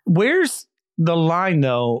 Where's the line,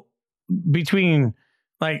 though, between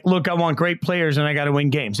like, look, I want great players and I got to win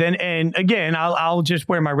games. And again, I'll just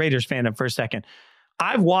wear my Raiders fan up for a second.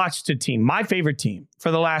 I've watched a team, my favorite team, for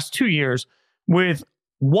the last 2 years with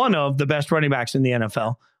one of the best running backs in the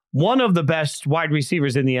NFL, one of the best wide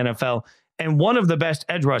receivers in the NFL, and one of the best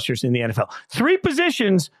edge rushers in the NFL. 3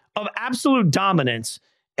 positions of absolute dominance.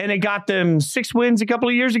 And it got them 6 wins a couple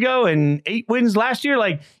of years ago and 8 wins last year.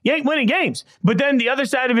 Like, you ain't winning games. But then the other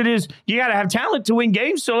side of it is you got to have talent to win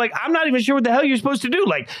games. So, like, I'm not even sure what the hell you're supposed to do.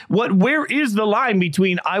 Like, where is the line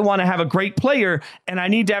between I want to have a great player and I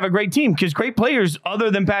need to have a great team? Because great players, other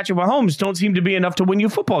than Patrick Mahomes, don't seem to be enough to win you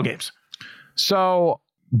football games. So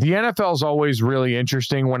the NFL is always really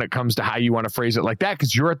interesting when it comes to how you want to phrase it like that,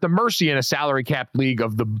 because you're at the mercy in a salary cap league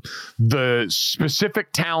of the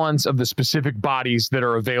specific talents of the specific bodies that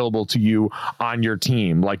are available to you on your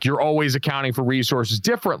team. Like, you're always accounting for resources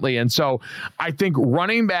differently. And so I think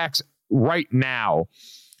running backs right now,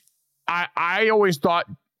 I always thought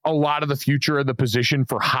a lot of the future of the position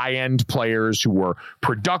for high-end players who were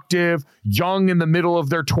productive, young in the middle of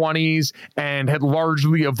their 20s, and had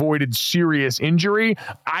largely avoided serious injury.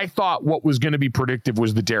 I thought what was going to be predictive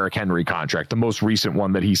was the Derrick Henry contract, the most recent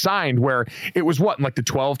one that he signed, where it was in like the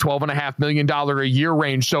 $12.5 million a year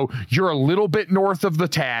range. So you're a little bit north of the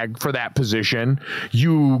tag for that position.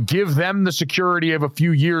 You give them the security of a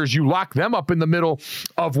few years. You lock them up in the middle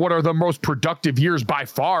of what are the most productive years by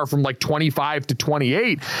far, from like 25 to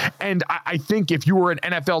 28. And I think if you were an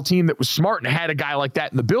NFL team that was smart and had a guy like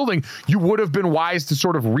that in the building, you would have been wise to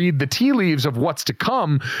sort of read the tea leaves of what's to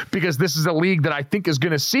come, because this is a league that I think is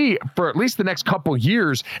going to see for at least the next couple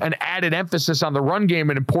years an added emphasis on the run game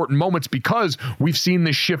in important moments, because we've seen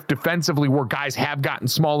this shift defensively where guys have gotten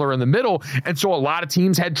smaller in the middle. And so a lot of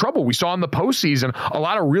teams had trouble. We saw in the postseason, a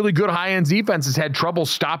lot of really good high-end defenses had trouble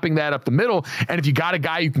stopping that up the middle. And if you got a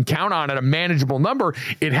guy you can count on at a manageable number,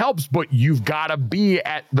 it helps, but you've got to be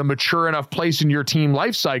at the mature enough place in your team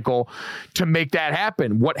life cycle to make that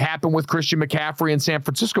happen. What happened with Christian McCaffrey in San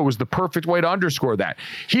Francisco was the perfect way to underscore that.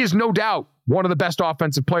 He is no doubt one of the best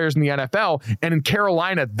offensive players in the NFL. And in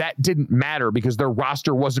Carolina, that didn't matter because their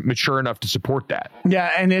roster wasn't mature enough to support that.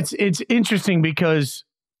 Yeah. And it's interesting because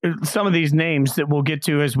some of these names that we'll get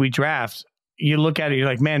to as we draft, you look at it, you're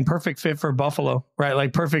like, man, perfect fit for Buffalo, right?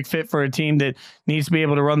 Like perfect fit for a team that needs to be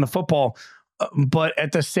able to run the football. But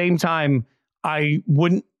at the same time, I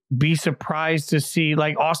wouldn't be surprised to see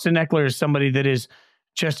like Austin Eckler is somebody that is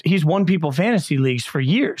just, he's won people fantasy leagues for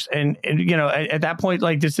years. And at that point,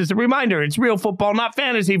 like, this is a reminder, it's real football, not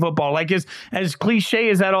fantasy football. Like, as cliche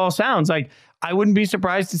as that all sounds, like, I wouldn't be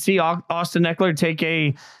surprised to see Austin Eckler take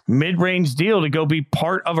a mid-range deal to go be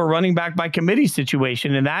part of a running back by committee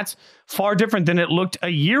situation. And that's far different than it looked a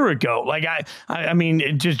year ago. Like, I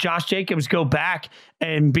mean, just Josh Jacobs go back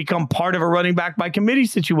and become part of a running back by committee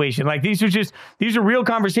situation. Like, these are real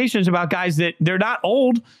conversations about guys that they're not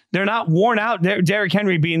old. They're not worn out. Derrick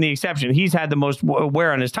Henry being the exception. He's had the most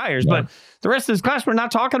wear on his tires, but the rest of this class, we're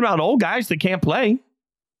not talking about old guys that can't play.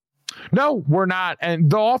 No, we're not. And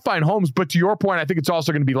they'll all find homes. But to your point, I think it's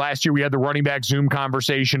also going to be last year we had the running back Zoom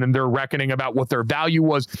conversation and they're reckoning about what their value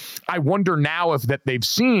was. I wonder now if that they've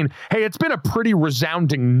seen, hey, it's been a pretty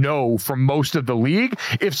resounding no from most of the league.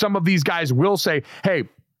 If some of these guys will say, hey,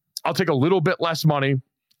 I'll take a little bit less money.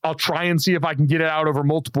 I'll try and see if I can get it out over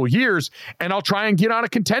multiple years, and I'll try and get on a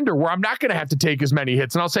contender where I'm not going to have to take as many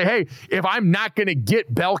hits. And I'll say, hey, if I'm not going to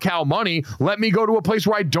get bell cow money, let me go to a place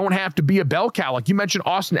where I don't have to be a bell cow. Like you mentioned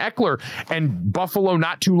Austin Eckler and Buffalo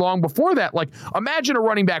not too long before that. Like imagine a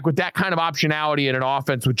running back with that kind of optionality in an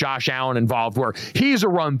offense with Josh Allen involved where he's a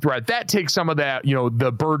run threat. That takes some of that,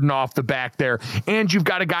 the burden off the back there. And you've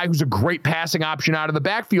got a guy who's a great passing option out of the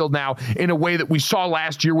backfield now in a way that we saw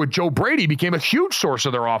last year with Joe Brady became a huge source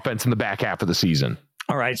of their offense in the back half of the season.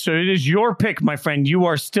 All right. So it is your pick, my friend. You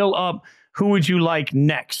are still up. Who would you like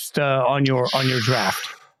next on your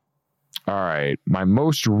draft? All right. My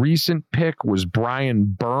most recent pick was Brian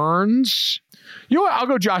Burns. You know what? I'll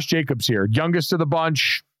go Josh Jacobs here. Youngest of the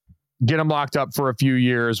bunch. Get him locked up for a few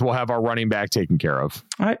years. We'll have our running back taken care of.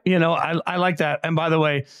 I like that. And by the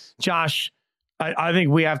way, Josh, I think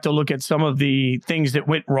we have to look at some of the things that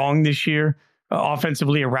went wrong this year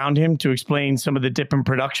offensively around him to explain some of the dip in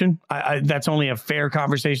production. That's only a fair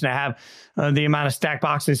conversation to have. The amount of stack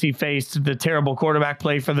boxes he faced, the terrible quarterback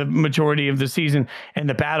play for the majority of the season, and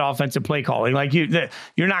the bad offensive play calling. Like you're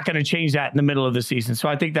not going to change that in the middle of the season. So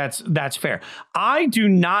I think that's fair. I do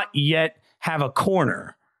not yet have a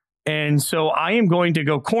corner. And so I am going to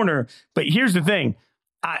go corner. But here's the thing.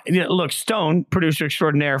 Look, Stone, producer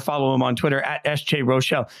extraordinaire, follow him on Twitter at SJ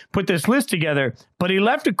Rochelle, put this list together, but he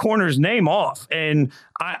left a corner's name off. And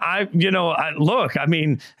look, I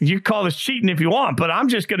mean, you call this cheating if you want, but I'm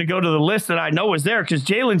just going to go to the list that I know is there because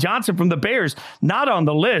Jalen Johnson from the Bears, not on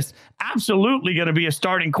the list, absolutely going to be a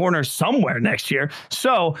starting corner somewhere next year.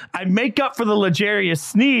 So I make up for the L'Jarius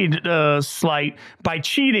Sneed slight by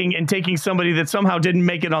cheating and taking somebody that somehow didn't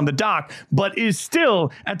make it on the dock, but is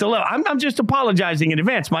still at the level. I'm just apologizing in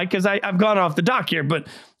advance, Mike, because I've gone off the dock here, but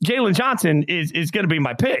Jalen Johnson is going to be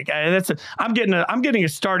my pick. I'm getting a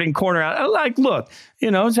starting corner. Look,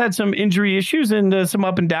 he's had some injury issues and some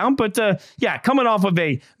up and down, but coming off of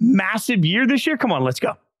a massive year this year. Come on, let's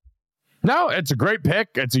go. No, it's a great pick.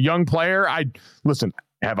 It's a young player.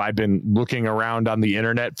 Have I been looking around on the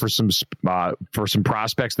internet for some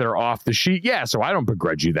prospects that are off the sheet? Yeah, so I don't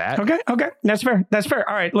begrudge you that. Okay, that's fair.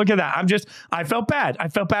 All right, look at that. I felt bad.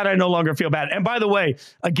 I no longer feel bad. And by the way,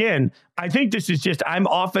 again, I think this is just I'm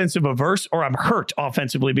offensive averse or I'm hurt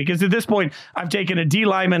offensively because at this point I've taken a D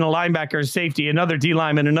lineman, a linebacker, a safety, another D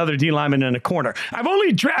lineman, and a corner. I've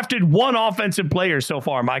only drafted one offensive player so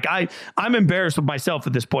far, Mike. I'm embarrassed with myself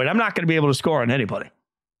at this point. I'm not going to be able to score on anybody.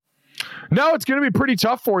 No, it's going to be pretty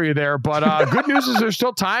tough for you there, but good news is there's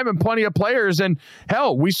still time and plenty of players. And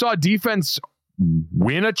hell, we saw defense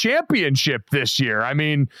win a championship this year. I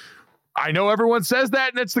mean, I know everyone says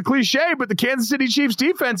that and it's the cliche, but the Kansas City Chiefs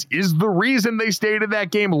defense is the reason they stayed in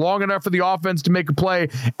that game long enough for the offense to make a play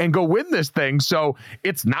and go win this thing. So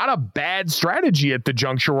it's not a bad strategy at the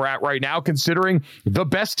juncture we're at right now, considering the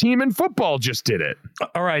best team in football just did it.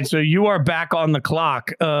 All right. So you are back on the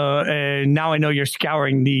clock. And now I know you're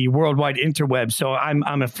scouring the worldwide interweb. So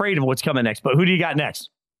I'm afraid of what's coming next, but who do you got next?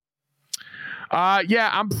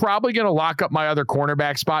 I'm probably going to lock up my other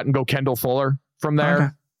cornerback spot and go Kendall Fuller from there. Okay.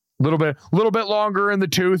 Little bit longer in the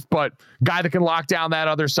tooth, but guy that can lock down that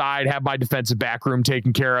other side, have my defensive back room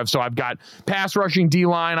taken care of. So I've got pass rushing D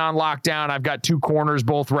line on lockdown. I've got two corners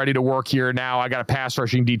both ready to work here now. I got a pass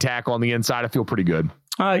rushing D tackle on the inside. I feel pretty good.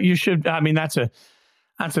 You should. I mean, that's a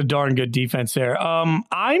darn good defense there.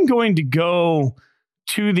 I'm going to go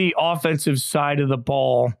to the offensive side of the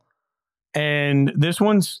ball, and this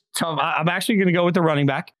one's tough. I'm actually going to go with the running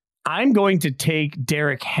back. I'm going to take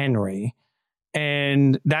Derrick Henry.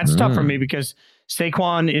 And that's tough for me because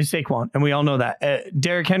Saquon is Saquon, and we all know that.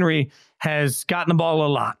 Derrick Henry has gotten the ball a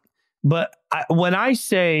lot. But when I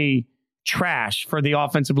say trash for the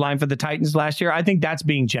offensive line for the Titans last year, I think that's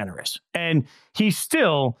being generous. And he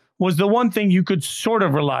still was the one thing you could sort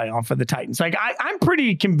of rely on for the Titans. Like I'm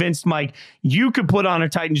pretty convinced, Mike, you could put on a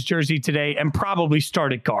Titans jersey today and probably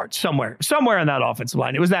start at guard somewhere on that offensive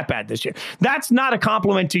line. It was that bad this year. That's not a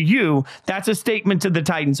compliment to you. That's a statement to the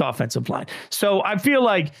Titans offensive line. So I feel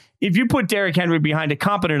like if you put Derrick Henry behind a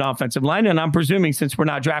competent offensive line, and I'm presuming since we're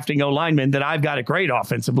not drafting O-linemen that I've got a great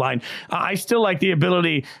offensive line, I still like the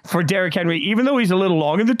ability for Derrick Henry, even though he's a little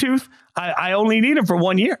long in the tooth, I only need him for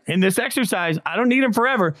 1 year. In this exercise, I don't need him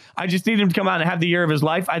forever. I just need him to come out and have the year of his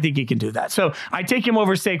life. I think he can do that. So I take him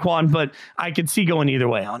over Saquon, but I could see going either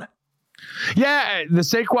way on it. Yeah, the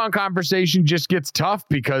Saquon conversation just gets tough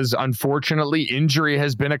because, unfortunately, injury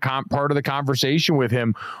has been a part of the conversation with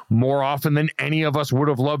him more often than any of us would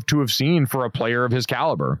have loved to have seen for a player of his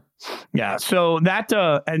caliber. Yeah, so that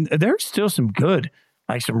and there's still some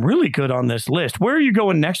really good on this list. Where are you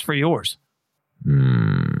going next for yours?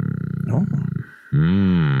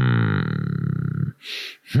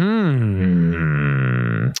 You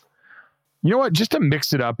know what? Just to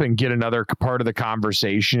mix it up and get another part of the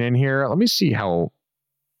conversation in here, let me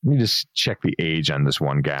just check the age on this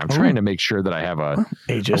one guy. I'm trying to make sure that I have a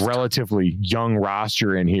relatively young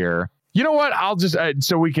roster in here. You know what? I'll just,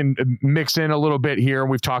 so we can mix in a little bit here.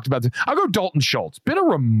 We've talked about this. I'll go Dalton Schultz. Been a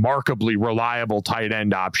remarkably reliable tight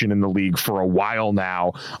end option in the league for a while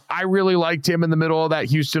now. I really liked him in the middle of that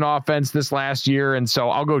Houston offense this last year. And so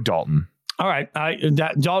I'll go Dalton. All right.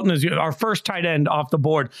 Dalton is our first tight end off the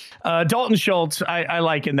board. Dalton Schultz, I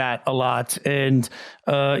like in that a lot. And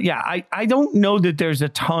I don't know that there's a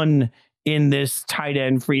ton in this tight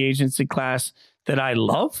end free agency class that I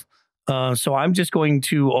love. So I'm just going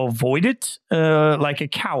to avoid it like a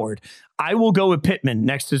coward. I will go with Pittman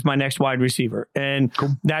next as my next wide receiver. And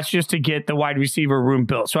that's just to get the wide receiver room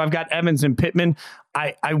built. So I've got Evans and Pittman.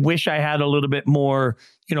 I wish I had a little bit more,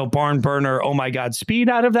 barn burner, oh my God, speed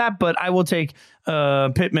out of that. But I will take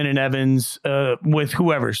Pittman and Evans with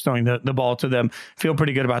whoever's throwing the ball to them. Feel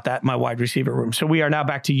pretty good about that in my wide receiver room. So we are now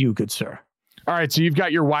back to you, good sir. All right. So you've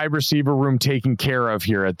got your wide receiver room taken care of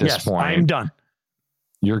here at this point. I am done.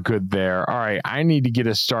 You're good there. All right. I need to get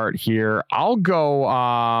a start here. I'll go.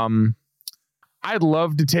 I'd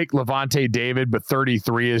love to take Levante David, but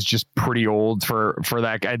 33 is just pretty old for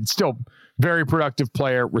that guy. Still very productive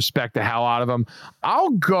player. Respect the hell out of him.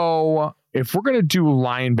 I'll go, if we're going to do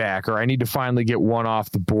linebacker, I need to finally get one off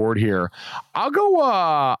the board here. I'll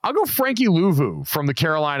go Frankie Louvu from the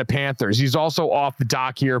Carolina Panthers. He's also off the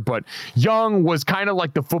dock here, but young, was kind of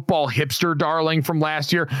like the football hipster darling from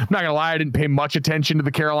last year. I'm not going to lie, I didn't pay much attention to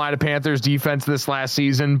the Carolina Panthers defense this last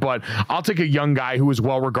season, but I'll take a young guy who is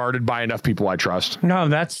well regarded by enough people I trust. No,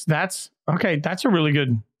 that's okay. That's really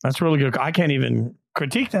good. I can't even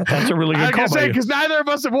critique that. That's a really good call. Because neither of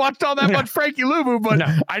us have watched all that much Frankie Louvu, but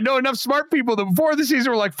I know enough smart people that before the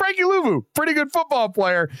season were like, Frankie Louvu, pretty good football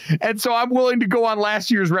player. And so I'm willing to go on last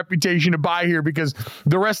year's reputation to buy here because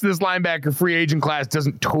the rest of this linebacker free agent class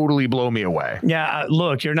doesn't totally blow me away. Yeah,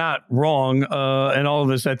 look, you're not wrong. And all of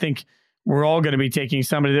this, I think we're all going to be taking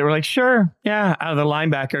somebody that we're like, sure, yeah, out of the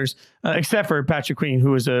linebackers, except for Patrick Queen,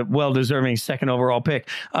 who is a well-deserving second overall pick.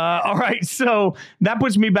 All right, so that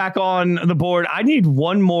puts me back on the board. I need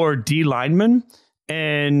one more D lineman,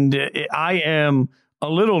 and I am a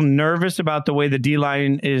little nervous about the way the D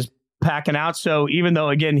line is packing out. So even though,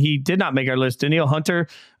 again, he did not make our list, Daniil Hunter,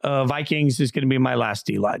 Vikings is going to be my last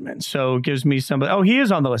D lineman. So it gives me somebody. Oh, he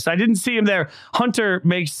is on the list. I didn't see him there. Hunter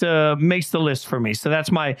makes the list for me. So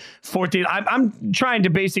that's my 14th. I'm trying to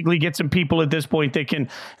basically get some people at this point that can.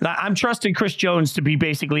 I'm trusting Chris Jones to be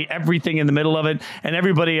basically everything in the middle of it, and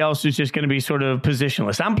everybody else is just going to be sort of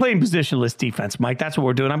positionless. I'm playing positionless defense, Mike. That's what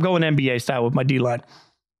we're doing. I'm going NBA style with my D line.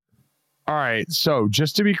 All right. So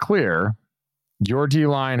just to be clear, your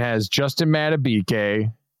D-line has Justin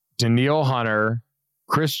Madubuike, Daniil Hunter,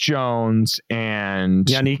 Chris Jones, and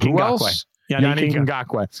Yannick Ngakoue. Yannick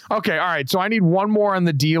Ngakoue. Okay, all right. So I need one more on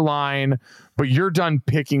the D-line, but you're done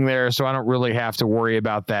picking there, so I don't really have to worry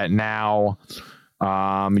about that now.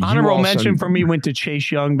 Honorable mention for me went to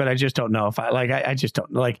Chase Young, but I just don't know if I just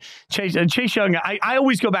don't like Chase Young. I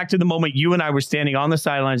always go back to the moment you and I were standing on the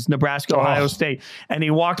sidelines, Nebraska, Ohio State, and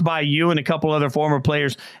he walked by you and a couple other former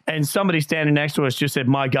players, and somebody standing next to us just said,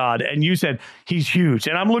 "My God," and you said he's huge.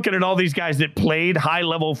 And I'm looking at all these guys that played high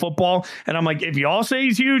level football, and I'm like, if you all say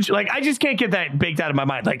he's huge, like I just can't get that baked out of my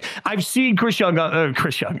mind. Like I've seen Chase Young.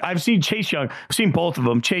 I've seen Chase Young. I've seen both of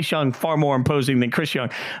them. Chase Young far more imposing than Chris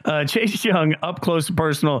Young. Chase Young up close. Close and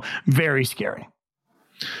personal, very scary.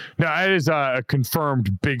 No, it is a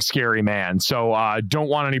confirmed big, scary man. So don't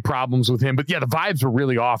want any problems with him. But yeah, the vibes were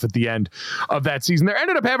really off at the end of that season. They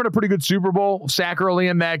ended up having a pretty good Super Bowl. Sack early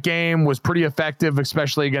in that game was pretty effective,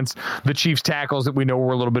 especially against the Chiefs tackles that we know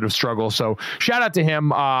were a little bit of struggle. So shout out to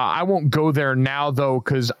him. I won't go there now, though,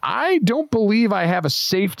 because I don't believe I have a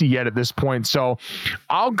safety yet at this point. So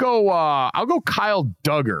I'll go Kyle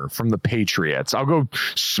Duggar from the Patriots. I'll go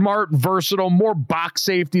smart, versatile, more box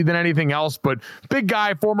safety than anything else, but big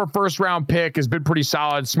guy, former first round pick, has been pretty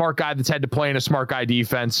solid. Smart guy that's had to play in a smart guy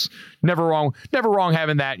defense. Never wrong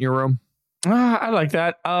having that in your room. I like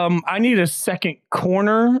that. I need a second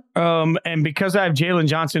corner. And because I have Jalen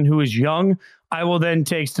Johnson, who is young, I will then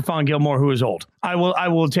take Stephon Gilmore, who is old. I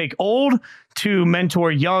will take old to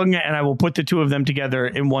mentor young, and I will put the two of them together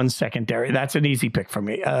in one secondary. That's an easy pick for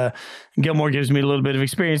me. Gilmore gives me a little bit of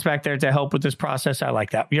experience back there to help with this process. I like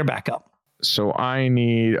that. You're back up. So I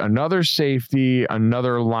need another safety,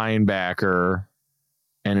 another linebacker,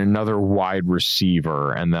 and another wide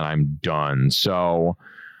receiver, and then I'm done. So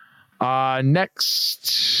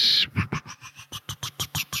next,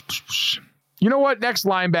 You know what? Next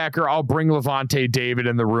linebacker, I'll bring Levante David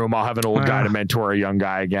in the room. I'll have an old guy to mentor a young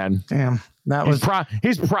guy again. Damn. That was...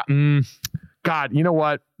 God, you know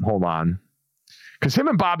what? Hold on. Because him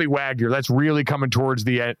and Bobby Wagner, that's really coming towards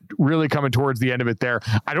the end. Really coming towards the end of it there.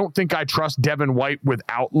 I don't think I trust Devin White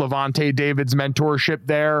without Levante David's mentorship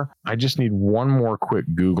there. I just need one more quick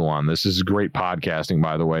Google on this. This is great podcasting,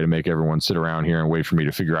 by the way, to make everyone sit around here and wait for me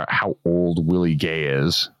to figure out how old Willie Gay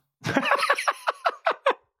is.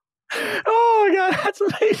 Oh my God, that's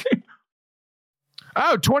amazing.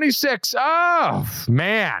 Oh, 26. Oh,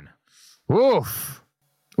 man. Oof.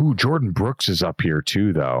 Ooh, Jordan Brooks is up here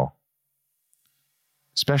too, though.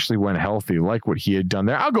 Especially when healthy, like what he had done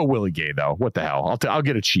there. I'll go Willie Gay, though. What the hell? I'll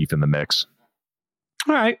get a Chief in the mix.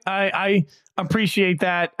 All right. I appreciate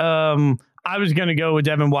that. I was going to go with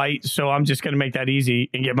Devin White, so I'm just going to make that easy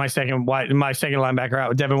and get my second linebacker out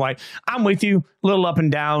with Devin White. I'm with you, a little up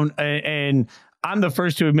and down, and I'm the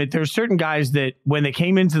first to admit there's certain guys that when they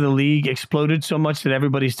came into the league exploded so much that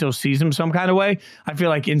everybody still sees them some kind of way. I feel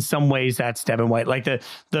like in some ways that's Devin White. Like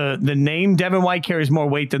the name Devin White carries more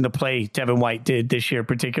weight than the play Devin White did this year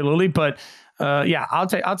particularly. But yeah, I'll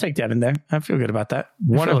take Devin there. I feel good about that.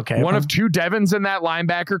 One of two Devins in that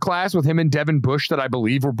linebacker class with him and Devin Bush that I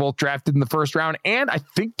believe were both drafted in the first round. And I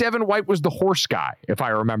think Devin White was the horse guy, if I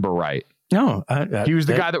remember right. No, he was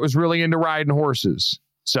the guy that was really into riding horses.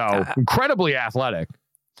 So incredibly athletic.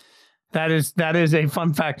 That is a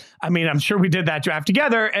fun fact. I mean, I'm sure we did that draft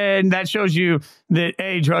together, and that shows you that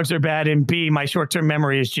A, drugs are bad, and B, my short-term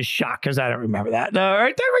memory is just shot because I don't remember that. All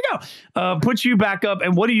right, there we go. Put you back up,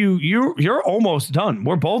 and what do you're almost done.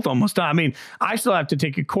 We're both almost done. I mean, I still have to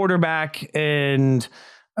take a quarterback and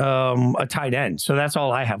a tight end, so that's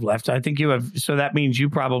all I have left. I think you have. So that means you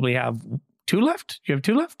probably have two left. You have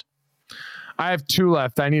two left. I have two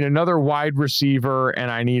left. I need another wide receiver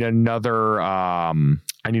and I need another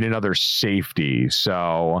safety.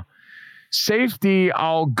 So safety,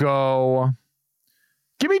 I'll go.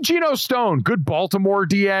 Give me Geno Stone, good Baltimore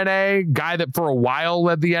DNA, guy that for a while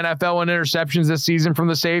led the NFL in interceptions this season from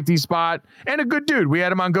the safety spot, and a good dude. We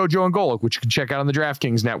had him on Gojo and Golic, which you can check out on the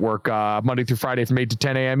DraftKings network Monday through Friday from 8 to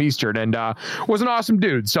 10 a.m. Eastern, and was an awesome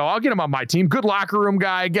dude. So I'll get him on my team. Good locker room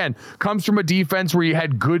guy. Again, comes from a defense where you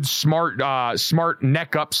had good, smart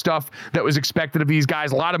neck up stuff that was expected of these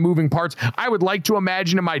guys. A lot of moving parts. I would like to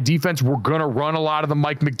imagine in my defense, we're going to run a lot of the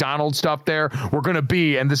Mike McDonald stuff there. We're going to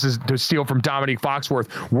be, and this is to steal from Dominique Foxworth,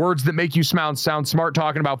 words that make you sound smart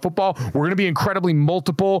talking about football. We're going to be incredibly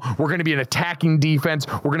multiple. We're going to be an attacking defense.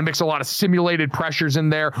 We're going to mix a lot of simulated pressures in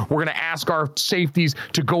there. We're going to ask our safeties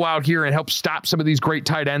to go out here and help stop some of these great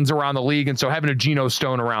tight ends around the league. And so having a Geno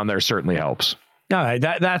Stone around there certainly helps. All right.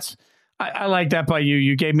 I like that by you.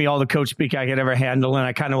 You gave me all the coach speak I could ever handle, and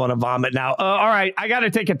I kind of want to vomit now. All right, I got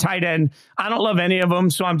to take a tight end. I don't love any of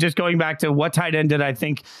them, so I'm just going back to what tight end did I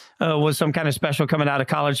think was some kind of special coming out of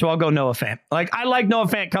college. So I'll go Noah Fant. Like, I like Noah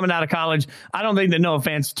Fant coming out of college. I don't think that Noah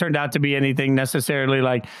Fant's turned out to be anything necessarily.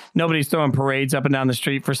 Like, nobody's throwing parades up and down the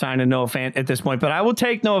street for signing Noah Fant at this point. But I will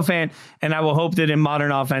take Noah Fant, and I will hope that in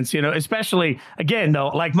modern offense, especially, again, though,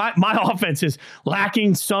 like my offense is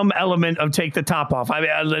lacking some element of take the top off. I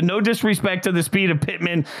mean, no disrespect to the speed of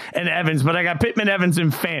Pittman and Evans, but I got Pittman, Evans,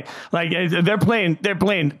 and Fant. Like, they're playing,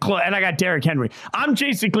 and I got Derrick Henry. I'm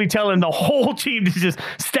basically telling the whole team to just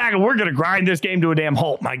stack. We're going to grind this game to a damn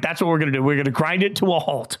halt, Mike. That's what we're going to do. We're going to grind it to a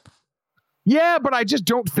halt. Yeah, but I just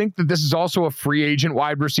don't think that this is also a free agent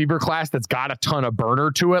wide receiver class that's got a ton of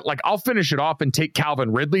burner to it. Like, I'll finish it off and take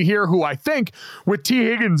Calvin Ridley here, who I think with T.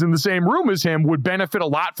 Higgins in the same room as him would benefit a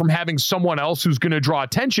lot from having someone else who's going to draw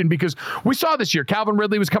attention, because we saw this year, Calvin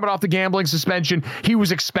Ridley was coming off the gambling suspension. He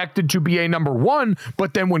was expected to be a number one,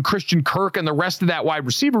 but then when Christian Kirk and the rest of that wide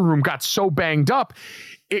receiver room got so banged up,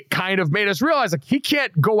 it kind of made us realize, like, he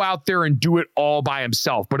can't go out there and do it all by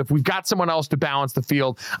himself. But if we've got someone else to balance the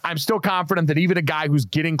field, I'm still confident that even a guy who's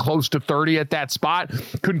getting close to 30 at that spot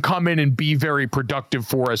could come in and be very productive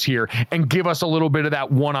for us here and give us a little bit of that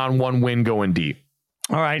one-on-one win going deep.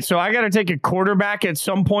 All right, so I got to take a quarterback at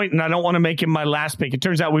some point, and I don't want to make him my last pick. It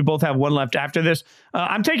turns out we both have one left after this.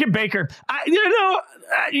 I'm taking Baker.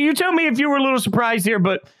 You tell me if you were a little surprised here,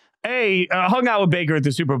 but hung out with Baker at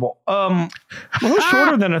the Super Bowl. A little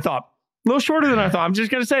shorter than I thought. I'm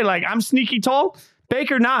just going to say, like, I'm sneaky tall,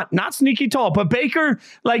 Baker, not sneaky tall, but Baker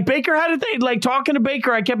had a thing. Like, talking to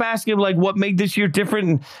Baker, I kept asking him, like, what made this year different.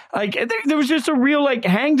 And, like, there was just a real, like,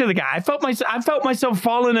 hang to the guy. I felt myself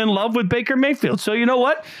falling in love with Baker Mayfield. So you know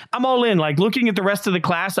what? I'm all in. Like, looking at the rest of the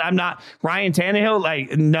class, I'm not Ryan Tannehill.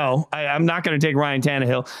 Like, no, I'm not going to take Ryan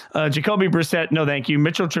Tannehill. Jacoby Brissett, no thank you.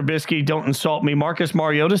 Mitchell Trubisky, don't insult me. Marcus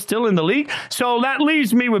Mariota still in the league. So that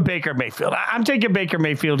leaves me with Baker Mayfield. I'm taking Baker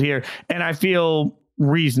Mayfield here, and I feel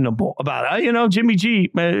reasonable about it. Jimmy G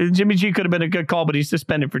could have been a good call, but he's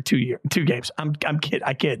suspended for 2 games.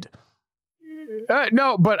 I kid.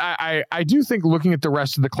 No, but I do think, looking at the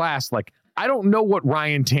rest of the class, like, I don't know what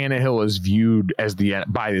Ryan Tannehill is viewed as the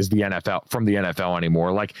NFL from the NFL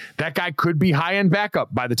anymore. Like, that guy could be high-end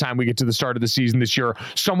backup by the time we get to the start of the season this year.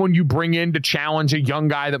 Someone you bring in to challenge a young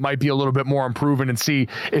guy that might be a little bit more unproven and see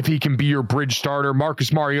if he can be your bridge starter.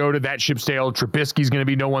 Marcus Mariota, that ship's sailed. Trubisky's going to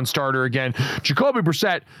be no one starter again. Jacoby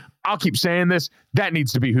Brissett, I'll keep saying this, that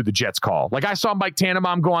needs to be who the Jets call. Like, I saw Mike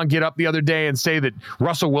Tannenbaum go on Get Up the other day and say that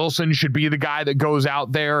Russell Wilson should be the guy that goes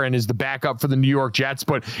out there and is the backup for the New York Jets.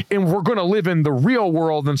 But we're going to live in the real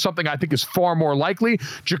world, and something I think is far more likely.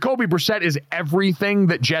 Jacoby Brissett is everything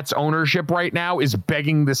that Jets ownership right now is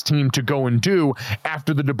begging this team to go and do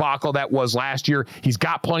after the debacle that was last year. He's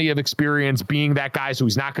got plenty of experience being that guy, so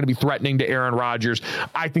he's not going to be threatening to Aaron Rodgers.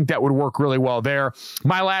 I think that would work really well there.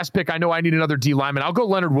 My last pick, I know I need another D lineman. I'll go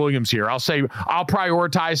Leonard Williams here. I'll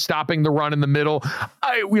prioritize stopping the run in the middle.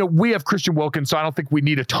 We have Christian Wilkins, so I don't think we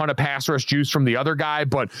need a ton of pass rush juice from the other guy,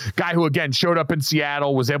 but guy who, again, showed up in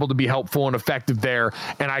Seattle, was able to be helpful and effective there,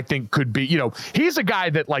 and I think could be, he's a guy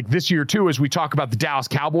that, like, this year too, as we talk about the Dallas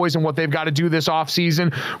Cowboys and what they've got to do this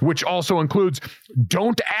offseason, which also includes,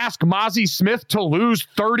 don't ask Mozzie Smith to lose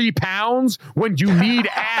 30 pounds when you need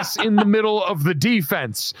ass in the middle of the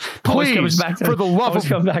defense. Please, for the love of...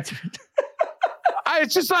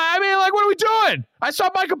 It's just, what are we doing? I saw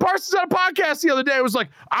Micah Parsons on a podcast the other day. It was like,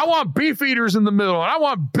 I want beef eaters in the middle, and I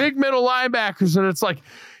want big middle linebackers. And it's like,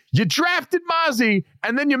 you drafted Mozzie,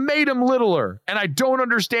 and then you made him littler. And I don't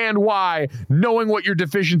understand why, knowing what your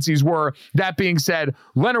deficiencies were. That being said,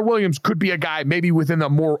 Leonard Williams could be a guy maybe within a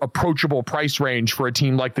more approachable price range for a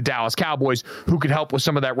team like the Dallas Cowboys who could help with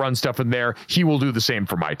some of that run stuff in there. He will do the same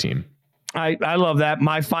for my team. I love that.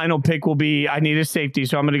 My final pick will be, I need a safety,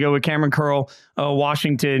 so I'm going to go with Cameron Curl,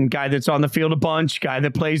 Washington, guy that's on the field a bunch, guy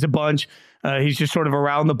that plays a bunch. He's just sort of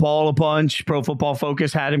around the ball a bunch. Pro Football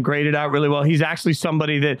Focus had him graded out really well. He's actually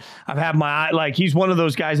somebody that I've had my eye, like, he's one of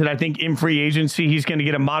those guys that I think in free agency, he's going to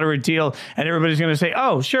get a moderate deal and everybody's going to say,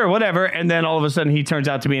 oh, sure, whatever. And then all of a sudden he turns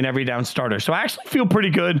out to be an every down starter. So I actually feel pretty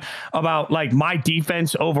good about, like, my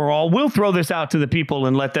defense overall. We'll throw this out to the people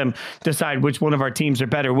and let them decide which one of our teams are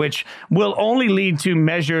better, which will only lead to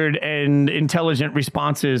measured and intelligent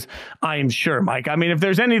responses, I am sure, Mike. I mean, if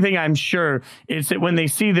there's anything I'm sure, it's that when they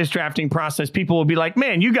see this drafting process, people will be like,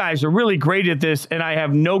 man, you guys are really great at this, and I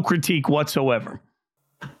have no critique whatsoever.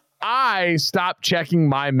 I stopped checking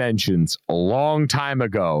my mentions a long time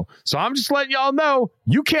ago. So I'm just letting y'all know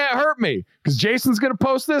you can't hurt me, because Jason's going to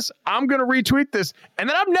post this. I'm going to retweet this, and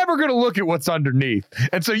then I'm never going to look at what's underneath.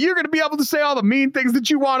 And so you're going to be able to say all the mean things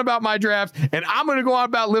that you want about my draft, and I'm going to go on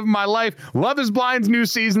about living my life. Love is Blind's new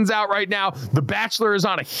season's out right now. The Bachelor is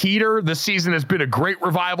on a heater. This season has been a great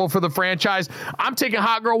revival for the franchise. I'm taking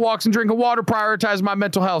hot girl walks and drinking water, prioritizing my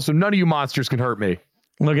mental health, so none of you monsters can hurt me.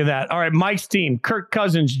 Look at that. All right, Mike's team: Kirk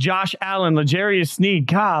Cousins, Josh Allen, L'Jarius Sneed.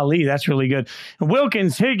 Golly, that's really good.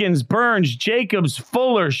 Wilkins, Higgins, Burns, Jacobs,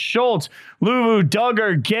 Fuller, Schultz, Luvu,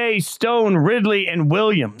 Duggar, Gay, Stone, Ridley, and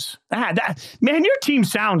Williams. Man, your team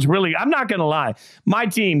sounds really, I'm not going to lie. My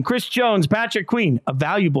team: Chris Jones, Patrick Queen, a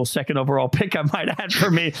valuable second overall pick, I might add,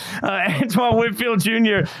 for me. Antoine Whitfield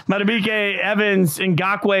Jr., Madubuike, Evans,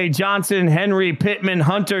 Ngakoue, Johnson, Henry, Pittman,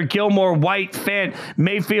 Hunter, Gilmore, White, Fant,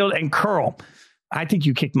 Mayfield, and Curl. I think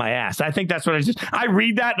you kicked my ass. I think that's what I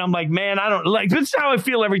read that and I'm like, man, I don't like, this is how I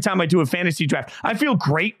feel every time I do a fantasy draft. I feel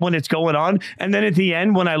great when it's going on. And then at the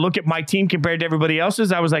end, when I look at my team compared to everybody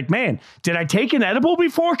else's, I was like, man, did I take an edible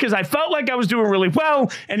before? Because I felt like I was doing really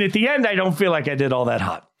well. And at the end, I don't feel like I did all that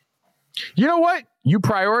hot. You know what? You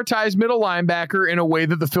prioritize middle linebacker in a way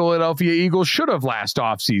that the Philadelphia Eagles should have last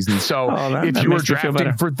offseason. So if you were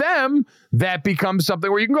drafting for them, that becomes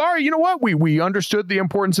something where you can go, all right, you know what? We understood the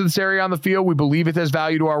importance of this area on the field. We believe it has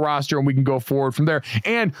value to our roster, and we can go forward from there.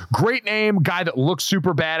 And great name, guy that looks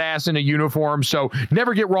super badass in a uniform. So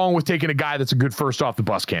never get wrong with taking a guy that's a good first off the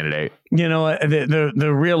bus candidate. You know,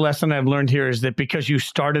 the real lesson I've learned here is that because you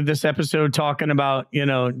started this episode talking about,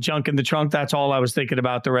 junk in the trunk, that's all I was thinking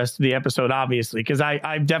about the rest of the episode, obviously, because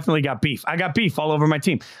I've definitely got beef. I got beef all over my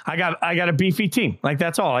team. I got a beefy team. Like,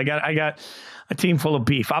 that's all. I got a team full of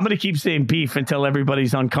beef. I'm going to keep saying beef until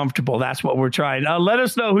everybody's uncomfortable. That's what we're trying. Let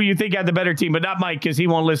us know who you think had the better team, but not Mike, because he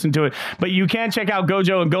won't listen to it. But you can check out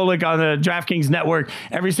Gojo and Golic on the DraftKings Network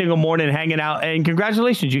every single morning, hanging out. And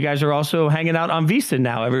congratulations, you guys are also hanging out on VSiN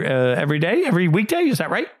now every day, every weekday. Is that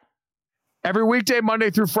right? Every weekday, Monday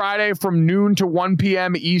through Friday, from noon to 1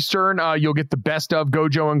 p.m. Eastern, you'll get the best of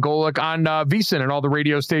Gojo and Golic on VSiN and all the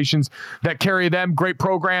radio stations that carry them. Great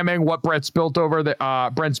programming. What Brent's built over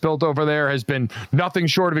there has been nothing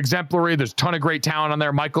short of exemplary. There's a ton of great talent on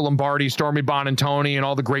there. Michael Lombardi, Stormy Bonantoni, and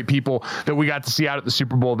all the great people that we got to see out at the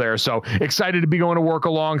Super Bowl there. So excited to be going to work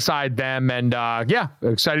alongside them. And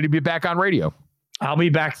excited to be back on radio. I'll be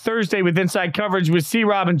back Thursday with inside coverage with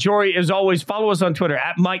C-Rob and Jory. As always, follow us on Twitter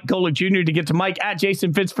at Mike Golic Jr. to get to Mike, at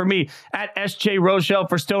Jason Fitz for me, at SJ Rochelle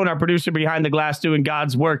for Stone, our producer behind the glass doing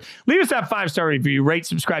God's work. Leave us that 5-star review. Rate,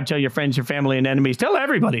 subscribe, tell your friends, your family, and enemies. Tell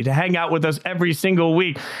everybody to hang out with us every single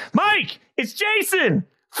week. Mike, it's Jason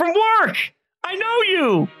from work. I know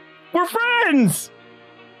you. We're friends.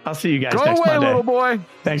 I'll see you guys next Monday. Go away, little boy.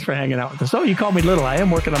 Thanks for hanging out with us. Oh, you call me little. I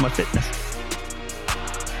am working on my fitness.